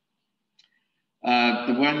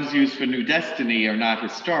 The ones used for New Destiny are not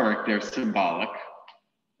historic, they're symbolic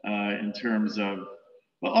in terms of,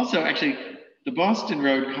 well, also actually the Boston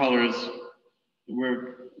Road colors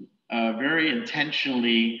were very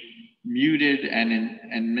intentionally muted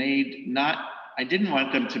and made not, I didn't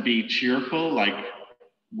want them to be cheerful, like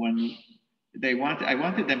when I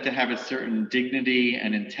wanted them to have a certain dignity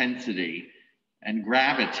and intensity and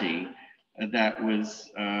gravity that was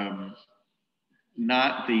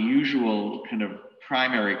not the usual kind of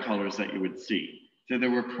primary colors that you would see. So they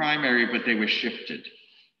were primary, but they were shifted.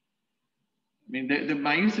 I mean,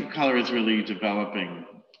 my use of color is really developing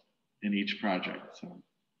in each project. So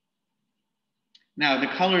now the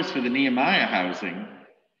colors for the Nehemiah housing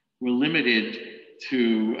were limited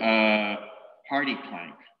to party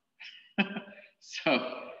plank.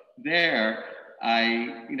 So there,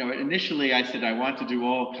 you know, initially I said I want to do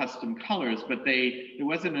all custom colors, but there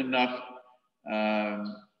wasn't enough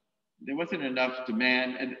there wasn't enough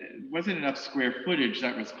demand, and it wasn't enough square footage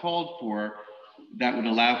that was called for that would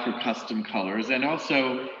allow for custom colors. And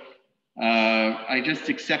also, I just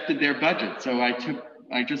accepted their budget. So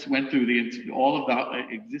I just went through all of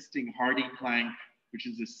the existing hardy plank, which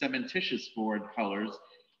is a cementitious board colors,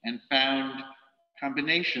 and found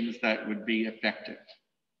combinations that would be effective.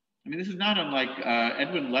 I mean, this is not unlike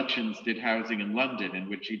Edwin Lutyens did housing in London, in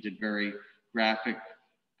which he did very graphic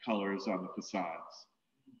colors on the facades.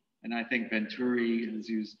 And I think Venturi has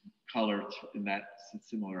used color in that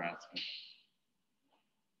similar aspect.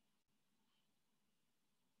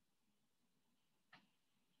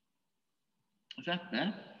 Is that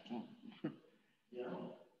bad? Oh. Yeah.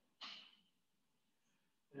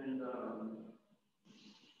 And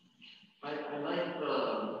I like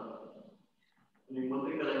I mean, one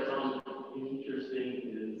thing that I found interesting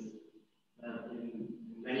is that in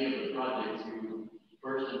many of the projects, you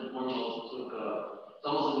first and foremost took it's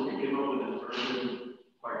almost as if you came up with an urban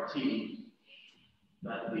partie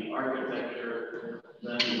that the architecture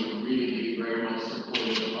then would really be very much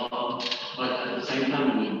supportive of, but at the same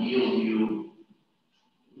time it would yield you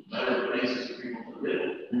better places for people to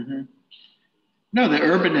live. Mm-hmm. No, the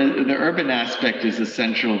urban aspect is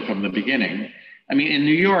essential from the beginning. I mean, in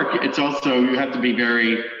New York, it's also, you have to be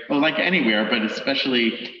very, well, like anywhere, but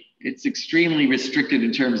especially, it's extremely restricted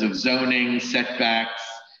in terms of zoning, setbacks.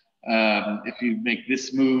 If you make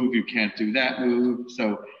this move, you can't do that move.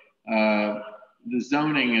 So the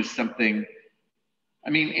zoning is something, I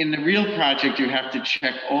mean, in the real project, you have to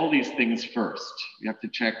check all these things first. You have to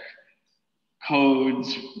check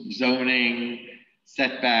codes, zoning,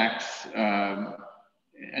 setbacks,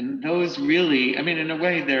 and those really, I mean, in a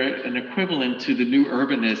way, they're an equivalent to the new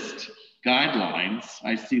urbanist guidelines.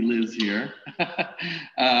 I see Liz here.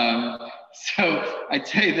 So I'd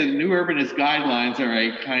say the new urbanist guidelines are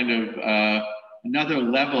a kind of another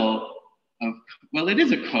level of, well, it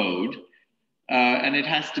is a code, and it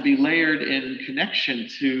has to be layered in connection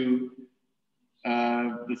to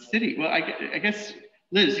the city. Well, I guess,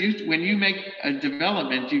 Liz, when you make a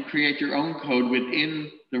development, you create your own code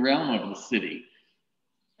within the realm of the city.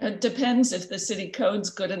 It depends if the city code's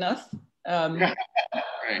good enough. Right.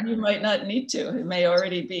 You might not need to. It may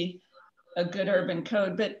already be a good urban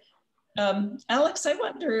code. But Alex, I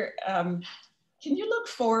wonder, can you look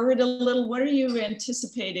forward a little? What are you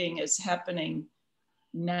anticipating is happening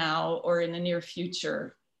now or in the near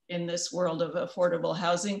future in this world of affordable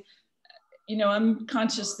housing? You know, I'm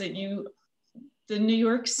conscious that the New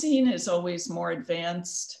York scene is always more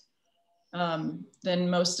advanced than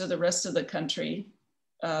most of the rest of the country.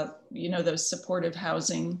 You know, those supportive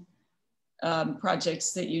housing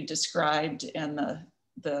projects that you described and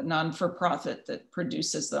the non-for-profit that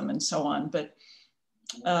produces them and so on. But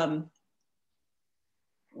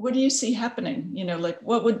what do you see happening? You know, like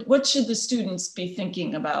what should the students be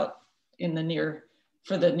thinking about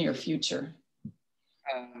for the near future?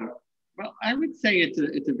 Well, I would say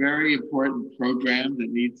it's a very important program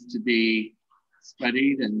that needs to be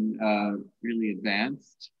studied and really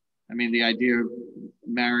advanced. I mean, the idea of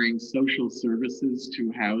marrying social services to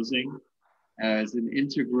housing as an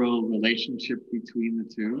integral relationship between the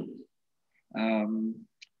two.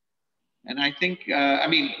 And I think, I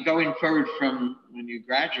mean, going forward from when you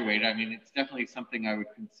graduate, I mean, it's definitely something I would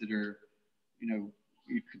consider, you know,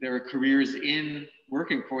 there are careers in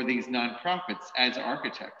working for these nonprofits as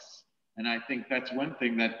architects. And I think that's one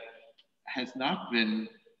thing that has not been,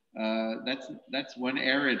 that's one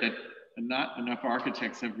area that not enough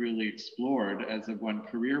architects have really explored as a one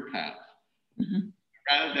career path. Mm-hmm.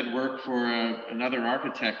 Rather than work for another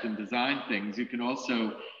architect and design things, you can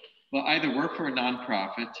also, well, either work for a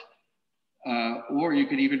nonprofit or you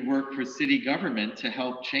could even work for city government to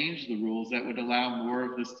help change the rules that would allow more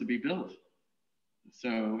of this to be built.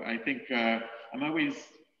 So I think I'm always,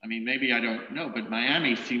 I mean, maybe I don't know, but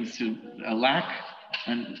Miami seems to lack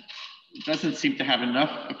and doesn't seem to have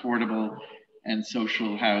enough affordable and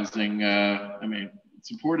social housing, I mean,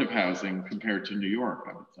 supportive housing compared to New York,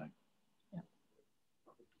 I would say. Yeah.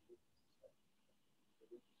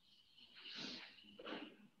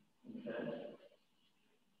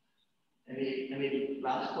 Okay. Any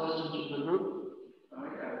last questions from the group? Oh,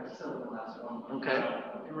 yeah, just the last one. Okay.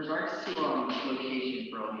 In regards to location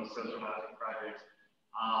for all these social housing projects,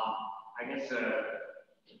 I guess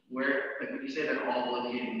where, like, would you say they're all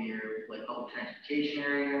located near like public transportation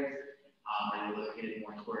areas? Are they located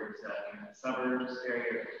more towards kind of suburbs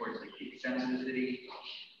area, towards the center of the city?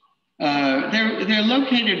 They're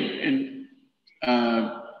located in,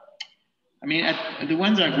 I mean, the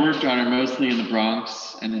ones I've worked on are mostly in the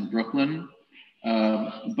Bronx and in Brooklyn.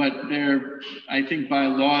 But I think by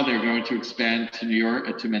law, they're going to expand to New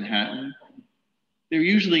York, to Manhattan. They're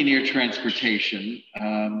usually near transportation.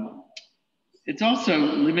 It's also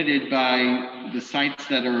limited by the sites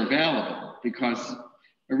that are available, because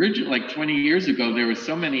originally, like 20 years ago, there were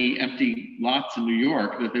so many empty lots in New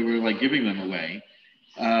York that they were like giving them away.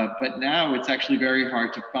 But now it's actually very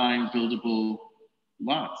hard to find buildable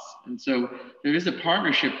lots. And so there is a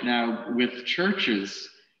partnership now with churches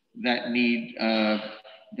that need,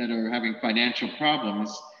 that are having financial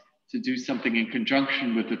problems, to do something in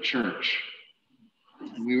conjunction with the church.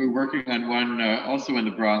 And we were working on one also in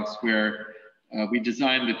the Bronx, where we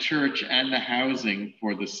designed the church and the housing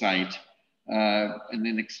for the site. And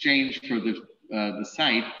in exchange for the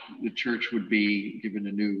site, the church would be given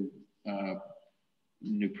a new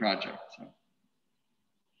project.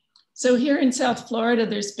 So here in South Florida,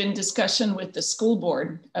 there's been discussion with the school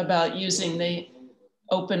board about using the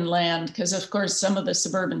open land, because of course some of the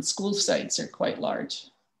suburban school sites are quite large.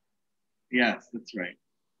 Yes, that's right.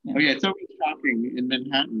 Yeah. Oh yeah, it's always shocking in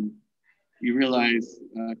Manhattan. You realize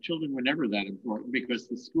children were never that important, because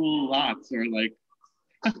the school lots are like,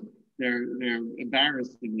 they're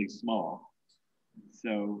embarrassingly small.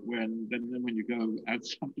 So then when you go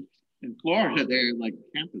outside in Florida, they're like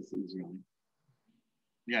campuses, really.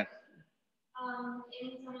 Yes. In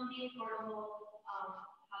some of the affordable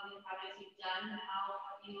housing projects you've done, how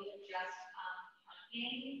have you addressed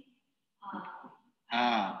parking?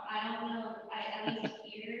 I don't know, at least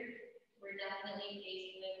here, we're definitely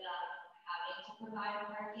faced with having to provide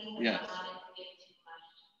parking, but yes. not including too much.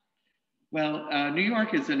 Well, New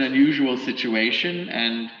York is an unusual situation,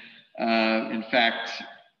 and in fact,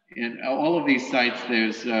 in all of these sites,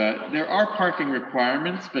 there are parking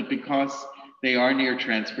requirements, but because they are near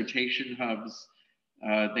transportation hubs,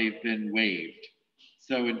 they've been waived.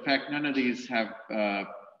 So in fact, none of these have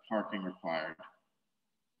parking required,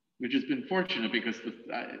 which has been fortunate, because it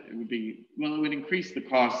would increase the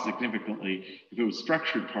cost significantly if it was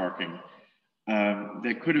structured parking.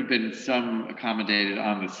 There could have been some accommodated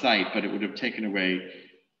on the site, but it would have taken away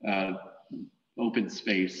open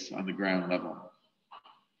space on the ground level.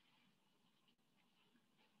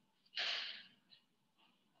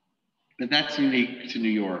 But that's unique to New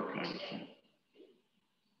York, I would say.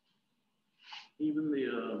 Even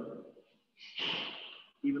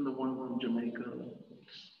the one from Jamaica.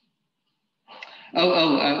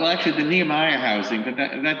 Well, actually, the Nehemiah housing, but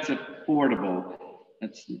that's affordable.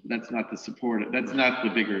 That's not the support. That's not the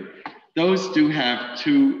bigger. Those do have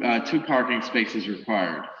two parking spaces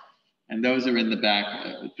required, and those are in the back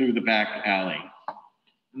through the back alley.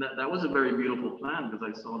 And that was a very beautiful plan, because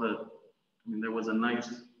I saw that. I mean, there was a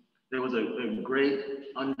great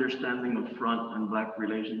understanding of front and back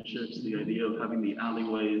relationships. The idea of having the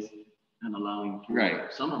alleyways and allowing for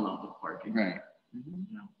some amount of parking. Right. Mm-hmm.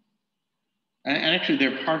 Yeah. And actually,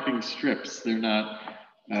 they're parking strips. They're not.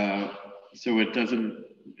 So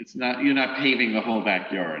it's not, you're not paving the whole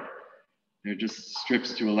backyard. They're just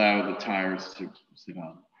strips to allow the tires to sit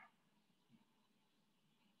on.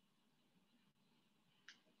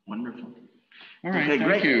 Wonderful. All right, okay, thank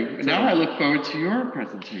great. you. So, now I look forward to your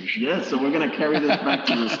presentation. Yes, so we're going to carry this back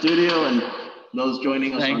to the studio, and those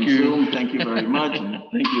joining us on Zoom, thank you very much. And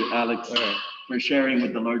thank you, Alex, for sharing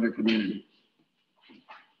with the larger community.